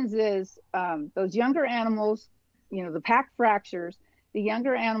happens is those younger animals, the pack fractures, the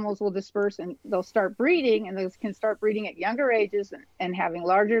younger animals will disperse and they'll start breeding, and those can start breeding at younger ages and having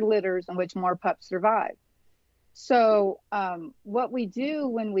larger litters in which more pups survive. So what we do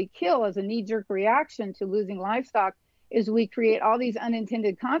when we kill as a knee-jerk reaction to losing livestock is we create all these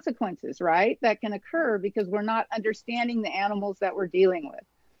unintended consequences, right, that can occur because we're not understanding the animals that we're dealing with.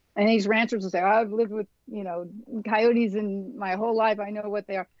 And these ranchers will say, I've lived with, coyotes in my whole life. I know what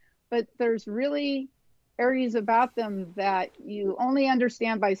they are. But there's really areas about them that you only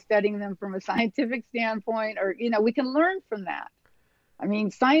understand by studying them from a scientific standpoint, or, we can learn from that. I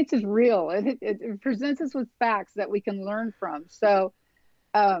mean, science is real. It presents us with facts that we can learn from. So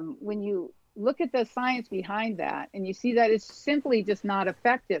when you look at the science behind that and you see that it's simply just not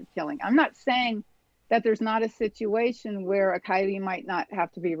effective killing. I'm not saying that there's not a situation where a coyote might not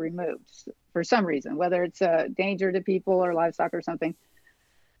have to be removed for some reason, whether it's a danger to people or livestock or something.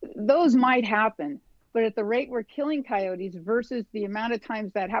 Those might happen. But at the rate we're killing coyotes versus the amount of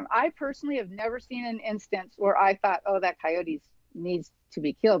times that happen, I personally have never seen an instance where I thought, oh, that coyote needs to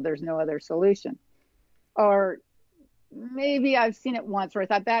be killed. There's no other solution. Or maybe I've seen it once where I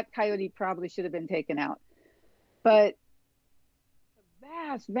thought that coyote probably should have been taken out. But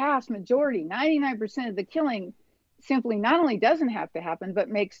the vast majority, 99% of the killing simply not only doesn't have to happen, but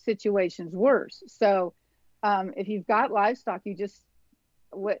makes situations worse. So if you've got livestock, you just,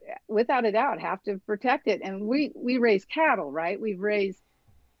 without a doubt, have to protect it. And we raise cattle, right? We've raised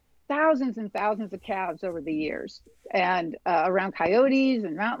thousands and thousands of calves over the years, and around coyotes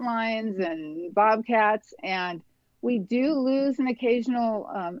and mountain lions and bobcats. And we do lose an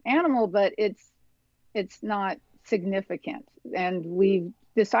occasional animal, but it's not significant. And we've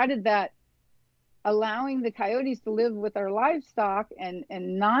decided that allowing the coyotes to live with our livestock and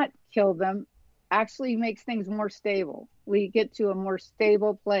not kill them actually makes things more stable. We get to a more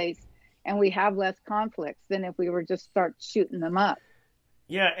stable place and we have less conflicts than if we were just start shooting them up.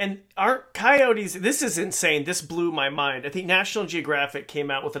 Yeah, and aren't coyotes, this is insane, this blew my mind. I think National Geographic came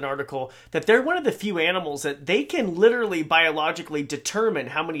out with an article that they're one of the few animals that they can literally biologically determine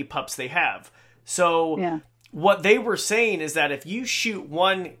how many pups they have. So what they were saying is that if you shoot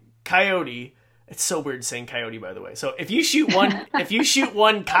one coyote, it's so weird saying coyote, by the way. So if you shoot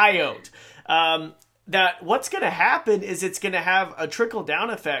one coyote, that what's going to happen is it's going to have a trickle down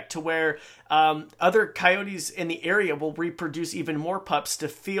effect to where other coyotes in the area will reproduce even more pups to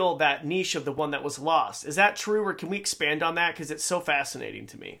fill that niche of the one that was lost. Is that true, or can we expand on that? Because it's so fascinating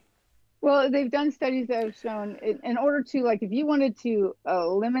to me. Well, they've done studies that have shown in order to, like, if you wanted to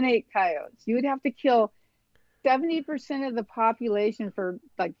eliminate coyotes, you would have to kill 70% of the population for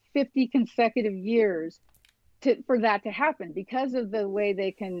like 50 consecutive years for that to happen because of the way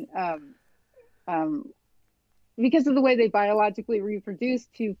they can, um, because of the way they biologically reproduce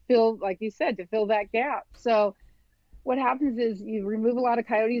to fill, like you said, to fill that gap. So what happens is you remove a lot of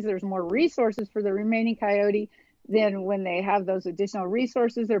coyotes, there's more resources for the remaining coyote. Then when they have those additional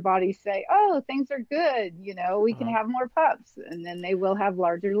resources, their bodies say, oh, things are good, we can have more pups, and then they will have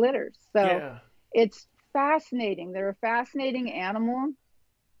larger litters. So it's fascinating. They're a fascinating animal.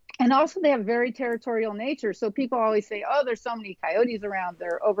 And also they have very territorial nature. So people always say, oh, there's so many coyotes around,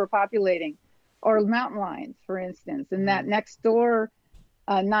 they're overpopulating, or mountain lions, for instance. And that next door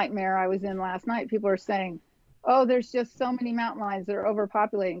nightmare I was in last night, people are saying, oh, there's just so many mountain lions that are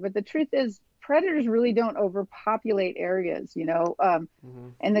overpopulating. But the truth is, predators really don't overpopulate areas,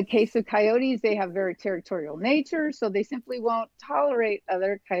 In the case of coyotes, they have very territorial nature, so they simply won't tolerate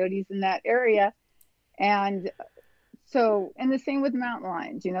other coyotes in that area. And the same with mountain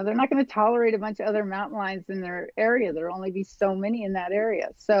lions, they're not going to tolerate a bunch of other mountain lions in their area. There'll only be so many in that area.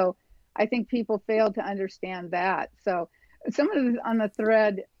 So I think people fail to understand that. So someone on the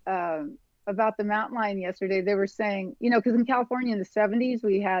thread, about the mountain lion yesterday, they were saying, because in California in the 70s,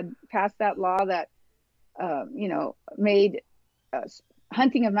 we had passed that law that, made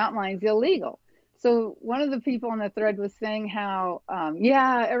hunting of mountain lions illegal. So one of the people on the thread was saying how,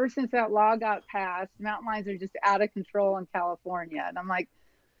 ever since that law got passed, mountain lions are just out of control in California. And I'm like,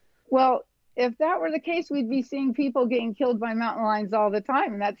 well, if that were the case, we'd be seeing people getting killed by mountain lions all the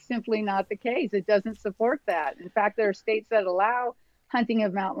time. And that's simply not the case. It doesn't support that. In fact, there are states that allow hunting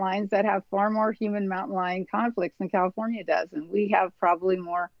of mountain lions that have far more human mountain lion conflicts than California does. And we have probably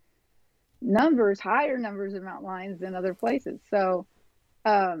higher numbers of mountain lions than other places. So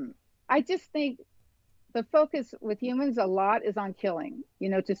I just think the focus with humans a lot is on killing,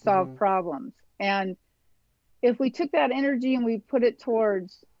 to solve problems. And if we took that energy and we put it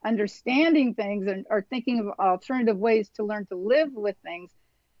towards understanding things or thinking of alternative ways to learn to live with things,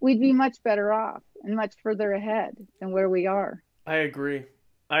 we'd be much better off and much further ahead than where we are. I agree.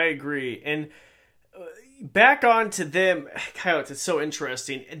 And back on to them, coyotes, it's so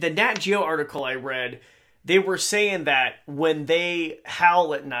interesting. The Nat Geo article I read, they were saying that when they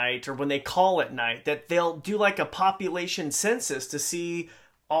howl at night or when they call at night, that they'll do like a population census to see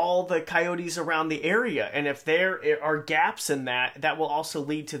all the coyotes around the area. And if there are gaps in that, that will also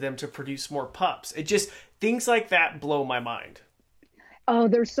lead to them to produce more pups. Things like that blow my mind. Oh,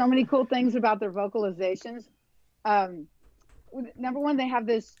 there's so many cool things about their vocalizations. Number one, they have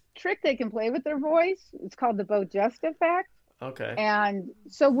this trick they can play with their voice. It's called the Bo Just effect. Okay. And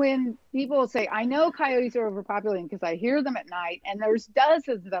so when people say, I know coyotes are overpopulating because I hear them at night, and there's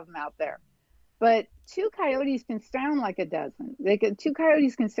dozens of them out there, but two coyotes can sound like a dozen. Two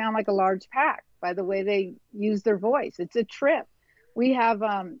coyotes can sound like a large pack by the way they use their voice. It's a trip. We have,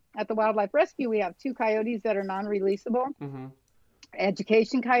 at the Wildlife Rescue, we have two coyotes that are non-releasable.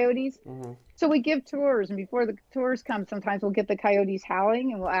 Education coyotes. So we give tours, and before the tours come, sometimes we'll get the coyotes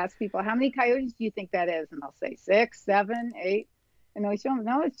howling, and we'll ask people, how many coyotes do you think that is? And they'll say 6, 7, 8. And we show them,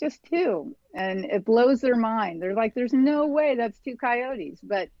 no, it's just 2. And it blows their mind. They're like, there's no way that's 2 coyotes.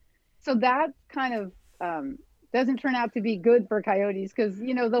 But so that kind of doesn't turn out to be good for coyotes, because,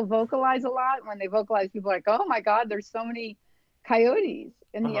 they'll vocalize a lot. When they vocalize, people are like, oh my God, there's so many coyotes.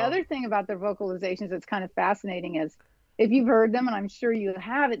 And the other thing about their vocalizations that's kind of fascinating is, if you've heard them, and I'm sure you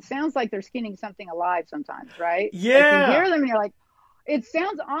have, it sounds like they're skinning something alive sometimes, right? Yeah. Like you hear them and you're like, it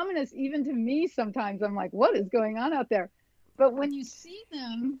sounds ominous even to me sometimes. I'm like, what is going on out there? But when you see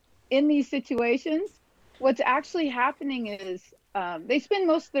them in these situations, what's actually happening is they spend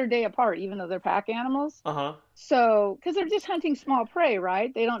most of their day apart, even though they're pack animals. So, because they're just hunting small prey,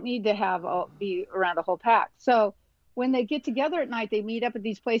 right? They don't need to be around a whole pack. So when they get together at night, they meet up at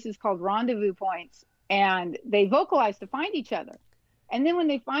these places called rendezvous points. And they vocalize to find each other. And then when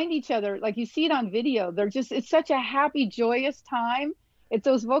they find each other, like you see it on video, it's such a happy, joyous time. It's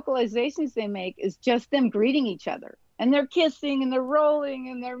those vocalizations they make is just them greeting each other. And they're kissing and they're rolling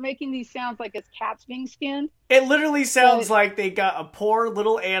and they're making these sounds like it's cats being skinned. It literally sounds like they got a poor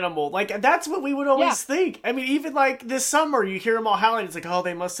little animal. Like, that's what we would always think. I mean, even like this summer, you hear them all howling. It's like, oh,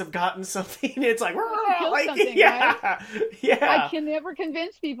 they must have gotten something. It's like, right? I can never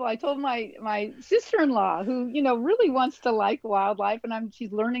convince people. I told my sister-in-law, who, really wants to like wildlife, and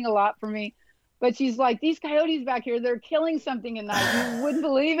she's learning a lot from me. But she's like, these coyotes back here, they're killing something at night. You wouldn't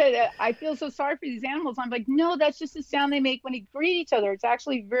believe it. I feel so sorry for these animals. I'm like, no, that's just the sound they make when they greet each other. It's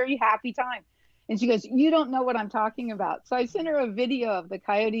actually a very happy time. And she goes, you don't know what I'm talking about. So I sent her a video of the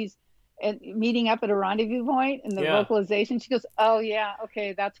coyotes and meeting up at a rendezvous point and the Yeah. vocalization, she goes, "Oh yeah,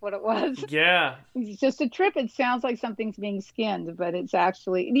 okay, that's what it was." Yeah. It's just a trip. It sounds like something's being skinned, but it's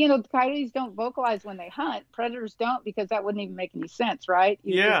actually, coyotes don't vocalize when they hunt. Predators don't, because that wouldn't even make any sense, right?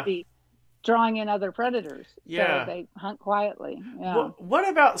 You would just Yeah. be drawing in other predators. So Yeah. they hunt quietly. Yeah. What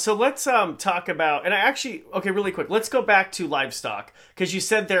about, so let's talk about, and I actually, okay, really quick, let's go back to livestock, because you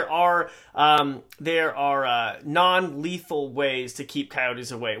said there are non-lethal ways to keep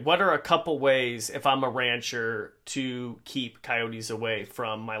coyotes away. What are a couple ways, if I'm a rancher, to keep coyotes away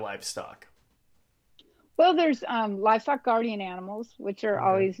from my livestock? Well, there's livestock guardian animals, which are Okay.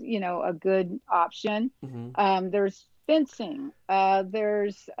 always, a good option. Hmm. There's fencing.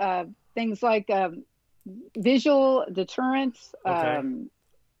 There's things like visual deterrence, Okay.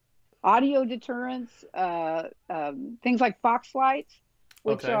 audio deterrence, things like fox lights,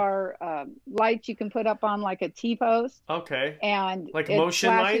 which Okay. are lights you can put up on like a T-post, Okay. and Like it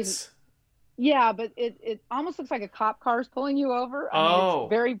motion flashes. lights? Yeah, but it almost looks like a cop car is pulling you over. I mean, it's Oh.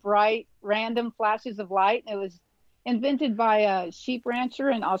 very bright, random flashes of light. It was invented by a sheep rancher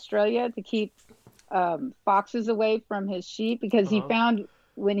in Australia to keep foxes away from his sheep, because he Uh-huh. found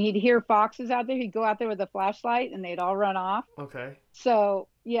when he'd hear foxes out there, he'd go out there with a flashlight and they'd all run off. Okay. So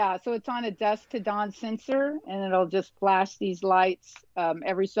yeah, so it's on a dusk to dawn sensor, and it'll just flash these lights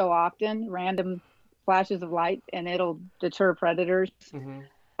every so often, random flashes of light, and it'll deter predators. Hmm.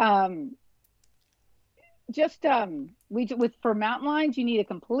 Um, just we with for mountain lions, you need a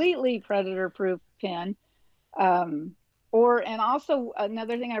completely predator proof pen. Um, and also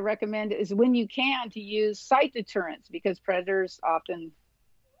another thing I recommend is, when you can, to use sight deterrence, because predators often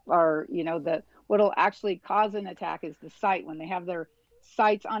are, the what'll actually cause an attack is the sight, when they have their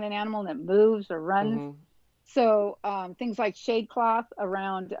sights on an animal that moves or runs. Hmm. So things like shade cloth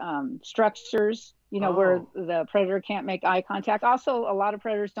around structures, where Oh. the predator can't make eye contact. Also, a lot of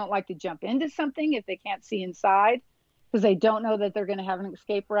predators don't like to jump into something if they can't see inside, because they don't know that they're going to have an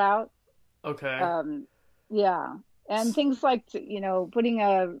escape route. Okay. Yeah. And things like, putting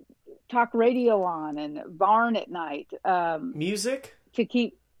a talk radio on and barn at night, Music? to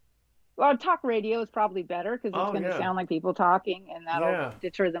keep, well, talk radio is probably better, because it's Oh, going to yeah. sound like people talking, and that'll Yeah.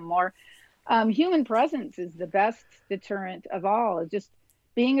 deter them more. Human presence is the best deterrent of all. Just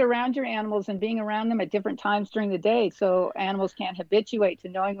being around your animals and being around them at different times during the day, so animals can't habituate to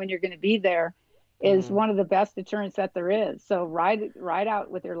knowing when you're going to be there, is Hmm. one of the best deterrents that there is. So ride out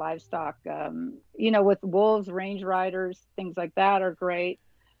with your livestock. With wolves, range riders, things like that are great.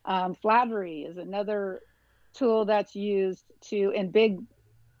 Flattery is another tool that's used in big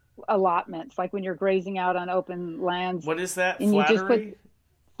allotments, like when you're grazing out on open lands, What is that? and you just put Flattery?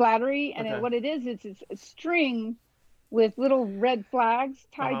 flattery, and Okay. what it is, it's a string with little red flags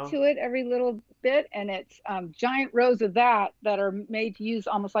tied Uh-huh. to it every little bit, and it's giant rows of that are made to use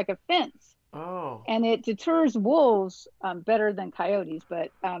almost like a fence, Oh. and it deters wolves better than coyotes.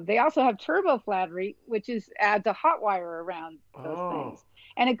 But they also have turbo flattery, which adds a hot wire around those Oh. things,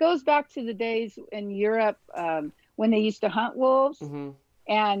 and it goes back to the days in Europe, when they used to hunt wolves, Hmm.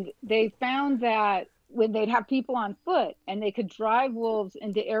 and they found that when they'd have people on foot, and they could drive wolves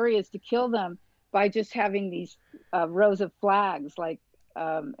into areas to kill them by just having these rows of flags, like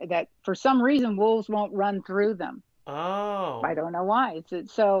that for some reason wolves won't run through them. Oh. I don't know why.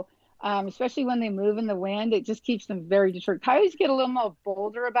 So especially when they move in the wind, it just keeps them very deterred. Coyotes get a little more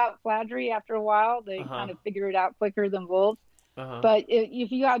bolder about flattery after a while. They Uh-huh. kind of figure it out quicker than wolves. Uh-huh. But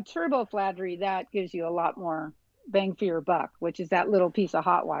if you add turbo flattery, that gives you a lot more bang for your buck, which is that little piece of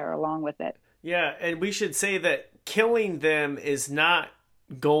hot wire along with it. Yeah, and we should say that killing them is not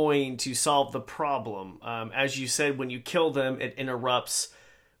going to solve the problem. As you said, when you kill them, it interrupts,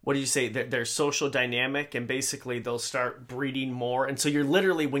 what do you say, their social dynamic, and basically they'll start breeding more. And so you're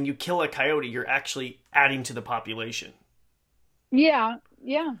literally, when you kill a coyote, you're actually adding to the population. Yeah,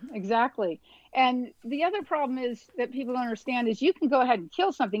 yeah, exactly. And the other problem is that people don't understand is, you can go ahead and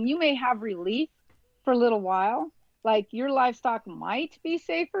kill something. You may have relief for a little while, like your livestock might be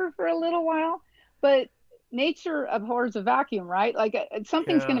safer for a little while, but nature abhors a vacuum, right? Like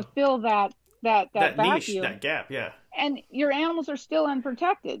something's going Yeah. to fill that That niche, vacuum, that gap, yeah. and your animals are still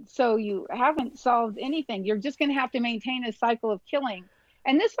unprotected. So you haven't solved anything. You're just going to have to maintain a cycle of killing.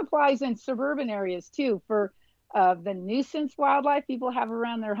 And this applies in suburban areas too, for the nuisance wildlife people have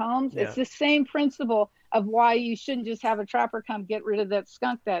around their homes. Yeah. It's the same principle of why you shouldn't just have a trapper come get rid of that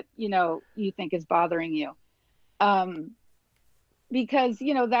skunk that, you think is bothering you. Um, because,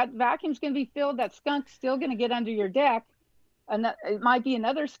 that vacuum's going to be filled, that skunk's still going to get under your deck, and it might be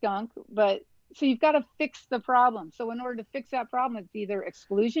another skunk, but so you've got to fix the problem. So in order to fix that problem, it's either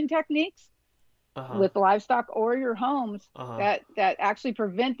exclusion techniques, Uh-huh. with livestock or your homes Uh-huh. that actually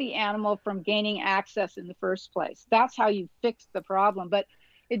prevent the animal from gaining access in the first place. That's how you fix the problem. But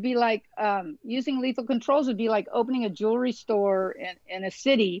it'd be like using lethal controls would be like opening a jewelry store in a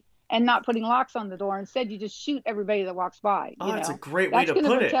city and not putting locks on the door. Instead, you just shoot everybody that walks by. Oh, You that's a know, great way that's to going to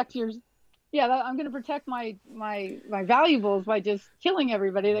put it. protect your. Yeah, I'm going to protect my valuables by just killing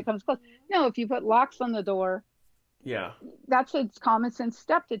everybody that comes close. No, if you put locks on the door, Yeah. that's a common sense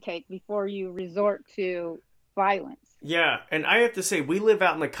step to take before you resort to violence. Yeah, and I have to say, we live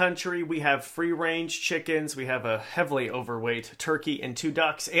out in the country. We have free range chickens. We have a heavily overweight turkey and two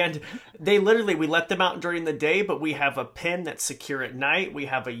ducks. And they literally, we let them out during the day, but we have a pen that's secure at night. We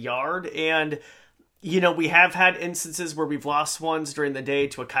have a yard. And, we have had instances where we've lost ones during the day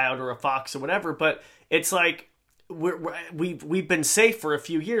to a coyote or a fox or whatever. But it's like, we've been safe for a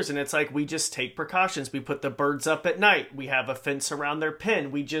few years, and it's like we just take precautions. We put the birds up at night. We have a fence around their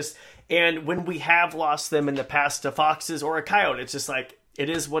pen. And when we have lost them in the past to foxes or a coyote, it's just like it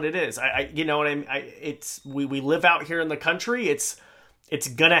is what it is. You know what I mean? We live out here in the country. It's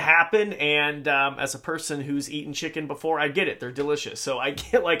gonna happen. And as a person who's eaten chicken before, I get it. They're delicious. So I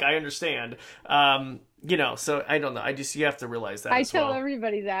get I understand. So I don't know. You have to realize that. I as tell well.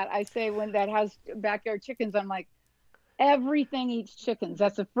 everybody that. I say when that has backyard chickens, I'm like, everything eats chickens.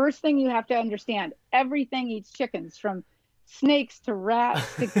 That's the first thing you have to understand. Everything eats chickens, from snakes to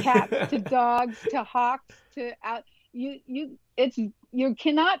rats to cats to dogs to hawks to out. You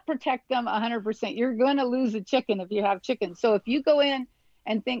cannot protect them 100%. You're going to lose a chicken if you have chickens. So if you go in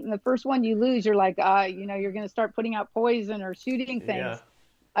and think the first one you lose, you're like, you're going to start putting out poison or shooting things.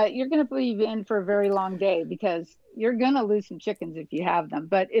 Yeah. You're going to be in for a very long day, because you're going to lose some chickens if you have them.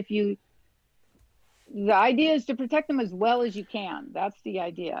 But the idea is to protect them as well as you can. That's the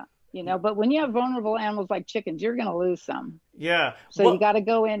idea, but when you have vulnerable animals like chickens, you're going to lose some. Yeah. So you got to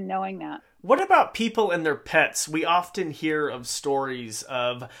go in knowing that. What about people and their pets? We often hear of stories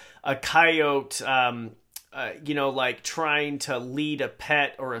of a coyote, trying to lead a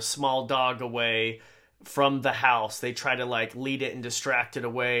pet or a small dog away from the house. They try to lead it and distract it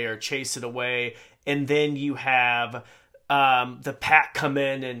away or chase it away. And then you have the pack come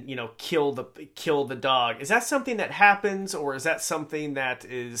in and kill the dog. Is that something that happens, or is that something that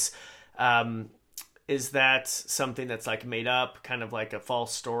is something that's made up, kind of like a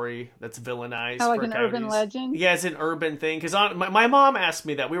false story that's villainized? Like for an coyotes? Urban legend? Yeah, it's an urban thing. Because my mom asked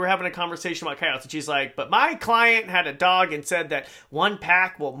me that. We were having a conversation about coyotes, and she's like, but my client had a dog and said that one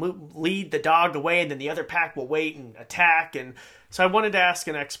pack will lead the dog away and then the other pack will wait and attack. And so I wanted to ask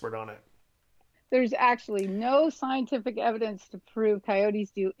an expert on it. There's actually no scientific evidence to prove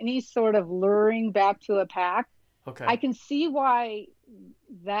coyotes do any sort of luring back to a pack. Okay. I can see why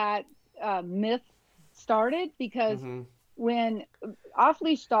that myth started, because when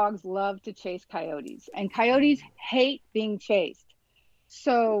off-leash dogs love to chase coyotes, and coyotes hate being chased.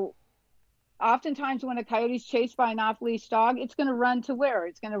 So oftentimes when a coyote's chased by an off-leash dog, it's going to run to where?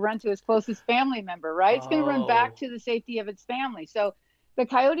 It's going to run to its closest family member, right? It's going to run back to the safety of its family. So the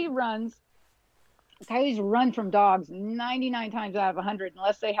coyotes run from dogs 99 times out of 100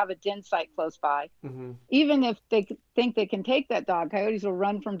 unless they have a den site close by. Even if they think they can take that dog, coyotes will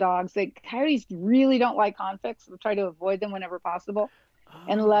run from dogs. Coyotes really don't like conflicts. They'll try to avoid them whenever possible,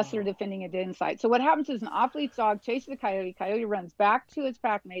 unless they're defending a den site. So what happens is an off-leash dog chases a coyote. Coyote runs back to its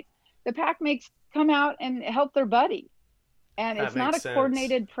pack mates. The pack mates come out and help their buddy. And it's not a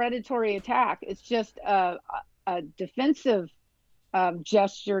coordinated predatory attack. It's just a defensive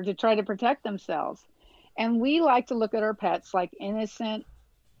gesture to try to protect themselves. And we like to look at our pets like innocent.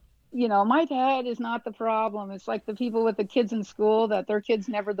 My dad is not the problem. It's like the people with the kids in school, that their kid's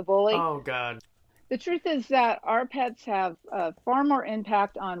never the bully. Oh, God. The truth is that our pets have far more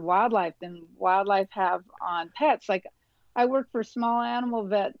impact on wildlife than wildlife have on pets. I worked for small animal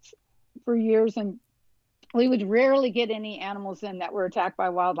vets for years, and we would rarely get any animals in that were attacked by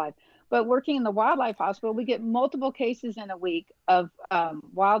wildlife. But working in the wildlife hospital, we get multiple cases in a week of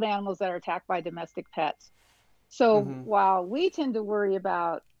wild animals that are attacked by domestic pets. So while we tend to worry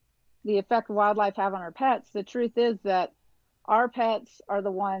about the effect wildlife have on our pets, the truth is that our pets are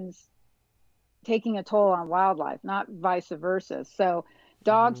the ones taking a toll on wildlife, not vice versa. So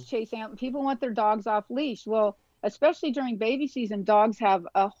dogs chase animals. People want their dogs off leash. Well, especially during baby season, dogs have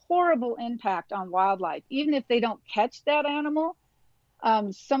a horrible impact on wildlife. Even if they don't catch that animal,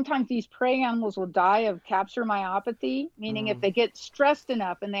 sometimes these prey animals will die of capture myopathy, meaning if they get stressed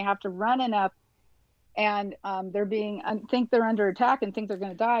enough and they have to run enough, and think they're under attack and think they're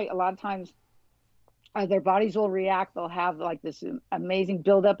going to die, a lot of times their bodies will react. They'll have this amazing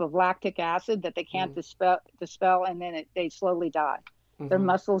buildup of lactic acid that they can't dispel, and then they slowly die. their Mm-hmm.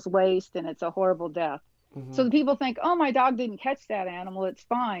 muscles waste, and it's a horrible death. Mm-hmm. So the people think, oh, my dog didn't catch that animal, it's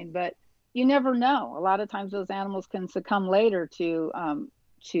fine. But you never know. A lot of times those animals can succumb later to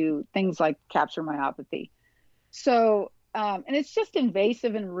things like capture myopathy. So, and it's just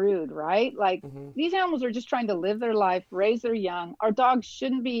invasive and rude, right? Like Mm-hmm. these animals are just trying to live their life, raise their young. Our dogs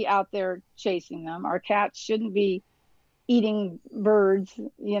shouldn't be out there chasing them. Our cats shouldn't be eating birds.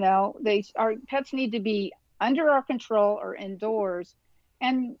 Our pets need to be under our control or indoors,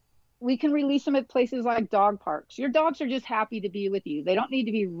 and we can release them at places like dog parks. Your dogs are just happy to be with you. They don't need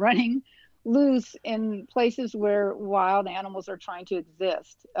to be running loose in places where wild animals are trying to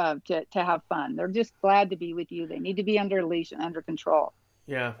exist, to have fun. They're just glad to be with you. They need to be under leash and under control.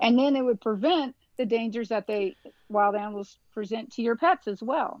 Yeah. And then it would prevent the dangers that wild animals present to your pets as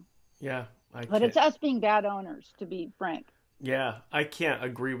well. Yeah. But it's us being bad owners, to be frank. Yeah, I can't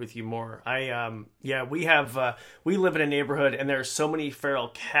agree with you more. Yeah, we live in a neighborhood and there's so many feral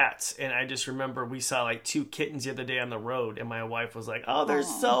cats, and I just remember we saw like two kittens the other day on the road, and my wife was like, "Oh, they're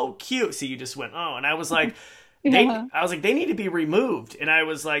so cute." See, you just went, "Oh," and I was like, Yeah. I was like, they need to be removed. And I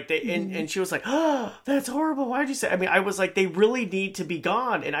was like, and she was like, "Oh, that's horrible. Why'd you say?" I mean, I was like, they really need to be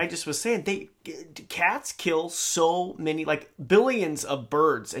gone. And I just was saying, cats kill so many, like billions of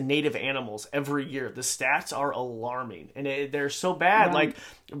birds and native animals every year. The stats are alarming, and they're so bad, Right.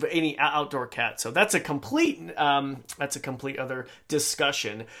 like any outdoor cat. So that's a complete other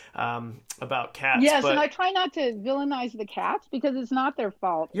discussion, about cats. Yes, but and I try not to villainize the cats because it's not their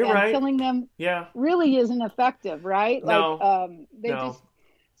fault. You're and right. Killing them Yeah. really isn't effective, right? No. Like they No. just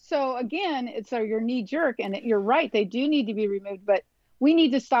so again, it's your knee jerk, and you're right, they do need to be removed, but we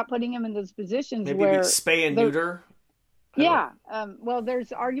need to stop putting them in those positions Maybe we where spay and they're- neuter. yeah. Well,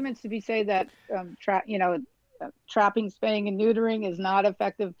 there's arguments to be say that trapping, spaying, and neutering is not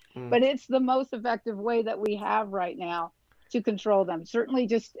effective, but it's the most effective way that we have right now to control them. Certainly,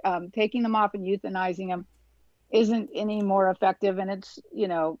 just taking them off and euthanizing them isn't any more effective, and it's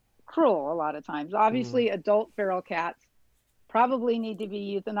cruel a lot of times. Obviously, adult feral cats probably need to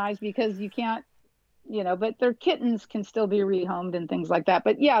be euthanized because you can't, but their kittens can still be rehomed and things like that.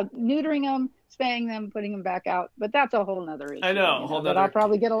 But yeah, neutering them, spaying them, putting them back out. But that's a whole nother issue. I know, whole that nother. I'll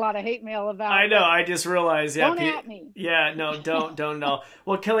probably get a lot of hate mail about. I know. I just realized. Yeah. Don't at me. Yeah. No. Don't. No.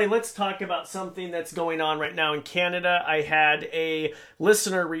 Well, Kelly, let's talk about something that's going on right now in Canada. I had a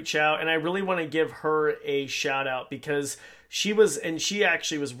listener reach out, and I really want to give her a shout out because she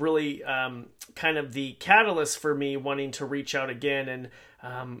actually was really kind of the catalyst for me wanting to reach out again and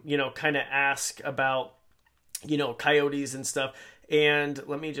kind of ask about coyotes and stuff. And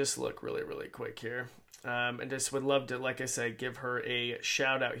let me just look really, really quick here. And just would love to, like I said, give her a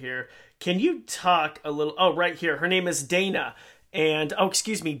shout out here. Can you talk a little? Oh, right here. Her name is Dana. And,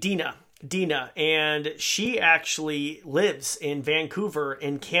 Dina. And she actually lives in Vancouver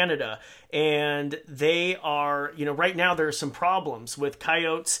in Canada. And they are, right now there are some problems with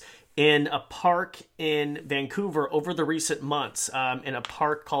coyotes in a park in Vancouver over the recent months, in a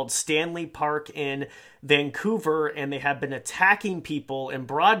park called Stanley Park in Vancouver, and they have been attacking people in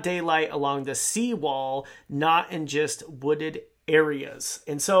broad daylight along the seawall, not in just wooded areas.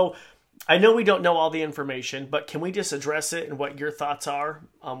 And so I know we don't know all the information, but can we just address it and what your thoughts are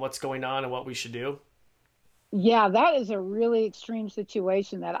on what's going on and what we should do? Yeah, that is a really extreme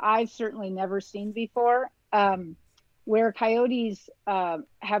situation that I've certainly never seen before. Where coyotes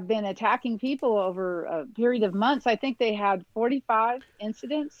have been attacking people over a period of months. I think they had 45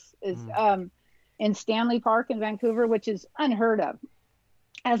 incidents in Stanley Park in Vancouver, which is unheard of.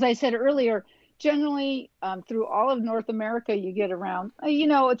 As I said earlier, generally through all of North America, you get around,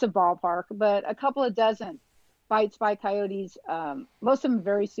 it's a ballpark, but a couple of dozen bites by coyotes, most of them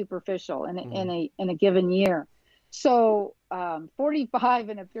very superficial in a given year. So 45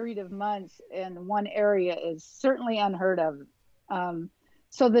 in a period of months in one area is certainly unheard of.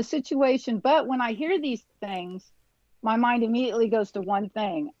 So the situation, but when I hear these things, my mind immediately goes to one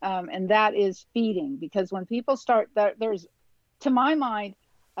thing, and that is feeding. Because when people start, there's, to my mind,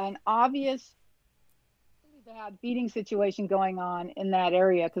 an obvious bad feeding situation going on in that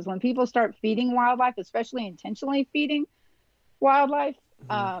area. Because when people start feeding wildlife, especially intentionally feeding wildlife,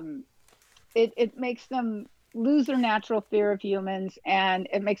 it makes them lose their natural fear of humans, and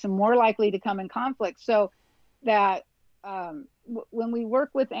it makes them more likely to come in conflict. So that when we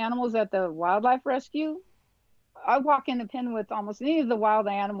work with animals at the wildlife rescue, I walk in the pen with almost any of the wild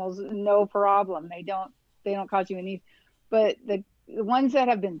animals, no problem. They don't cause you any, but the ones that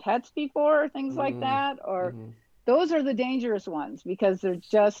have been pets before, things like that, or those are the dangerous ones because they're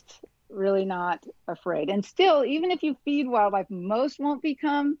just really not afraid. And still, even if you feed wildlife, most won't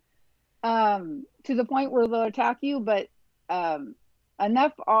become to the point where they'll attack you, but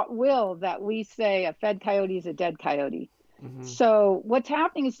enough will that we say a fed coyote is a dead coyote. Mm-hmm. So what's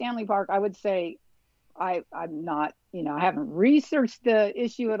happening in Stanley Park, I would say, I'm not, I haven't researched the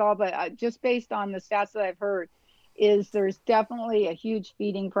issue at all, but just based on the stats that I've heard, is there's definitely a huge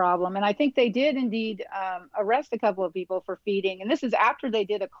feeding problem. And I think they did indeed arrest a couple of people for feeding. And this is after they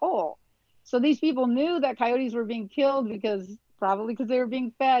did a cull. So these people knew that coyotes were being killed probably because they were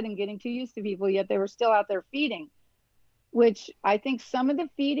being fed and getting too used to people, yet they were still out there feeding, which I think some of the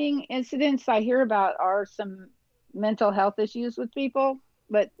feeding incidents I hear about are some mental health issues with people,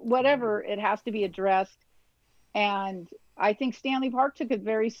 but whatever, it has to be addressed. And I think Stanley Park took it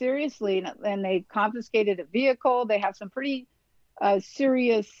very seriously, and they confiscated a vehicle. They have some pretty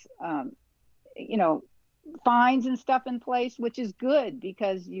serious, fines and stuff in place, which is good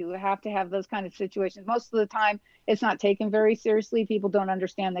because you have to have those kind of situations. Most of the time, it's not taken very seriously. People don't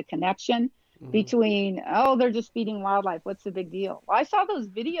understand the connection between, they're just feeding wildlife. What's the big deal? Well, I saw those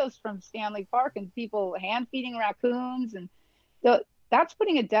videos from Stanley Park and people hand feeding raccoons, and that's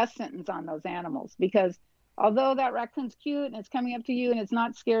putting a death sentence on those animals, because although that raccoon's cute and it's coming up to you and it's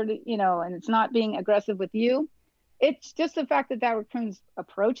not scared, and it's not being aggressive with you, it's just the fact that raccoon's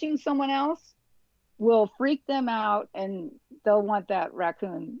approaching someone else will freak them out and they'll want that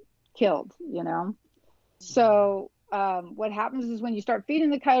raccoon killed, So what happens is when you start feeding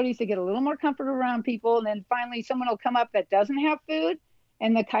the coyotes, they get a little more comfort around people. And then finally someone will come up that doesn't have food,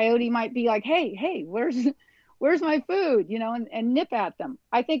 and the coyote might be like, hey, where's my food? And nip at them.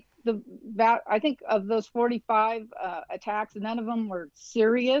 I think of those 45 attacks, none of them were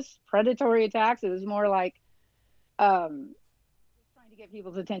serious predatory attacks. It was more like trying to get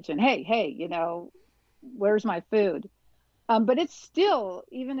people's attention. Hey, where's my food? But it's still,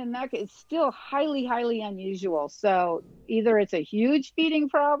 even in that case, it's still highly, highly unusual. So either it's a huge feeding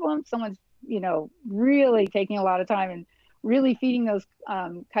problem, someone's, really taking a lot of time and really feeding those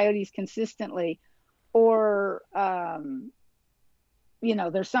coyotes consistently, or,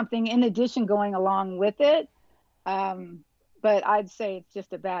 there's something in addition going along with it. But I'd say it's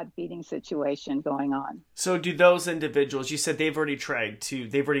just a bad feeding situation going on. So do those individuals, you said they've already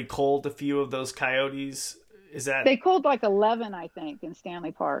culled a few of those coyotes? They culled like 11, I think, in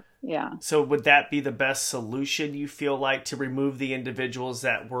Stanley Park. Yeah. So would that be the best solution, you feel like, to remove the individuals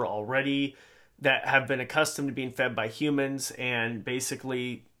that have been accustomed to being fed by humans, and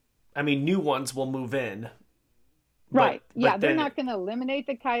basically, new ones will move in? Right. They're not going to eliminate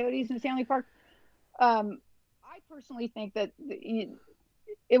the coyotes in Stanley Park. I personally think that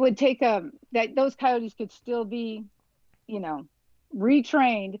it would take that those coyotes could still be,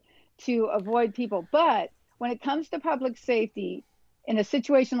 retrained to avoid people. But when it comes to public safety, in a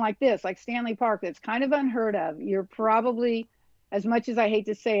situation like this, like Stanley Park, that's kind of unheard of, you're probably, as much as I hate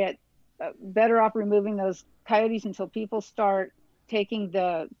to say it, better off removing those coyotes until people start taking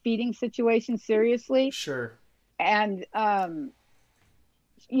the feeding situation seriously. Sure. And,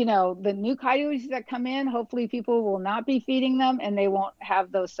 the new coyotes that come in, hopefully people will not be feeding them and they won't have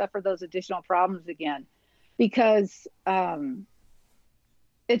suffer those additional problems again, because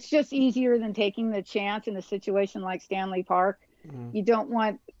it's just easier than taking the chance in a situation like Stanley Park. Mm-hmm. You don't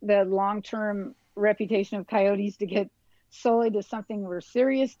want the long-term reputation of coyotes to get sullied to something more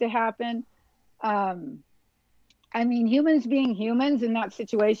serious to happen. Humans being humans in that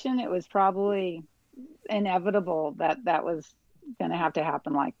situation, it was probably inevitable that was going to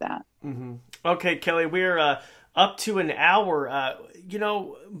happen like that. Mm-hmm. Okay, Kelly, we're up to an hour.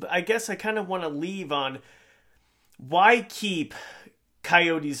 I guess I kind of want to leave on why keep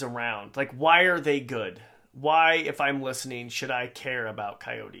coyotes around. Like, why are they good? Why, if I'm listening, should I care about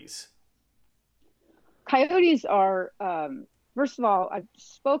coyotes? Coyotes are, first of all, I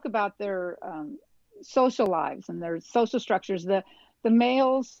spoke about their social lives and their social structures. The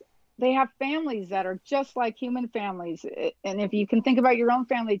males, they have families that are just like human families. And if you can think about your own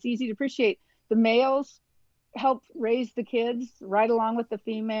family, it's easy to appreciate. The males help raise the kids right along with the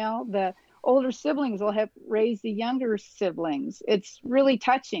female. The older siblings will help raise the younger siblings. It's really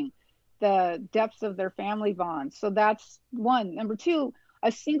touching, the depths of their family bonds. So that's one. Number two,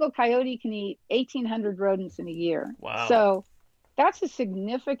 a single coyote can eat 1,800 rodents in a year. Wow. So that's a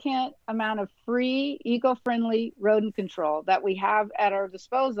significant amount of free, eco-friendly rodent control that we have at our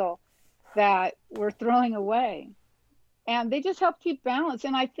disposal that we're throwing away. And they just help keep balance.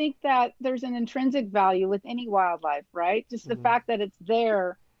 And I think that there's an intrinsic value with any wildlife, right? Just the fact that it's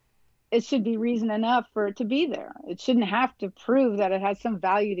there, it should be reason enough for it to be there. It shouldn't have to prove that it has some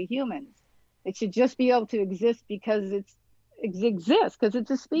value to humans. It should just be able to exist because it exists, because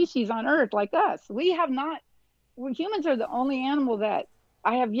it's a species on Earth like us. Humans are the only animal that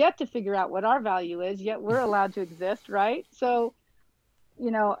I have yet to figure out what our value is, yet we're allowed to exist, right? So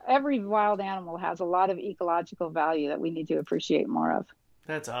every wild animal has a lot of ecological value that we need to appreciate more of.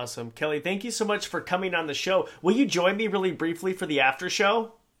 That's awesome. Kelly, thank you so much for coming on the show. Will you join me really briefly for the after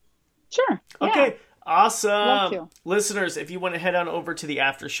show? Sure. Okay. Yeah. Awesome. Love to. Listeners, if you want to head on over to the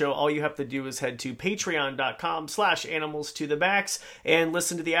after show, all you have to do is head to patreon.com/animals-to-the-max and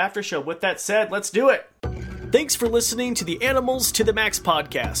listen to the after show. With that said, let's do it. Thanks for listening to the Animals to the Max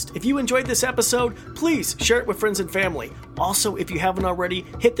podcast. If you enjoyed this episode, please share it with friends and family. Also, if you haven't already,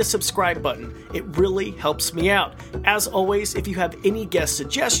 hit the subscribe button. It really helps me out. As always, if you have any guest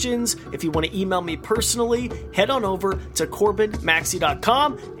suggestions, if you want to email me personally, head on over to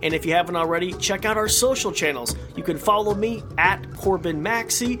CorbinMaxey.com. And if you haven't already, check out our social channels. You can follow me at Corbin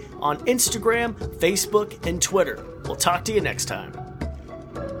Maxey on Instagram, Facebook, and Twitter. We'll talk to you next time.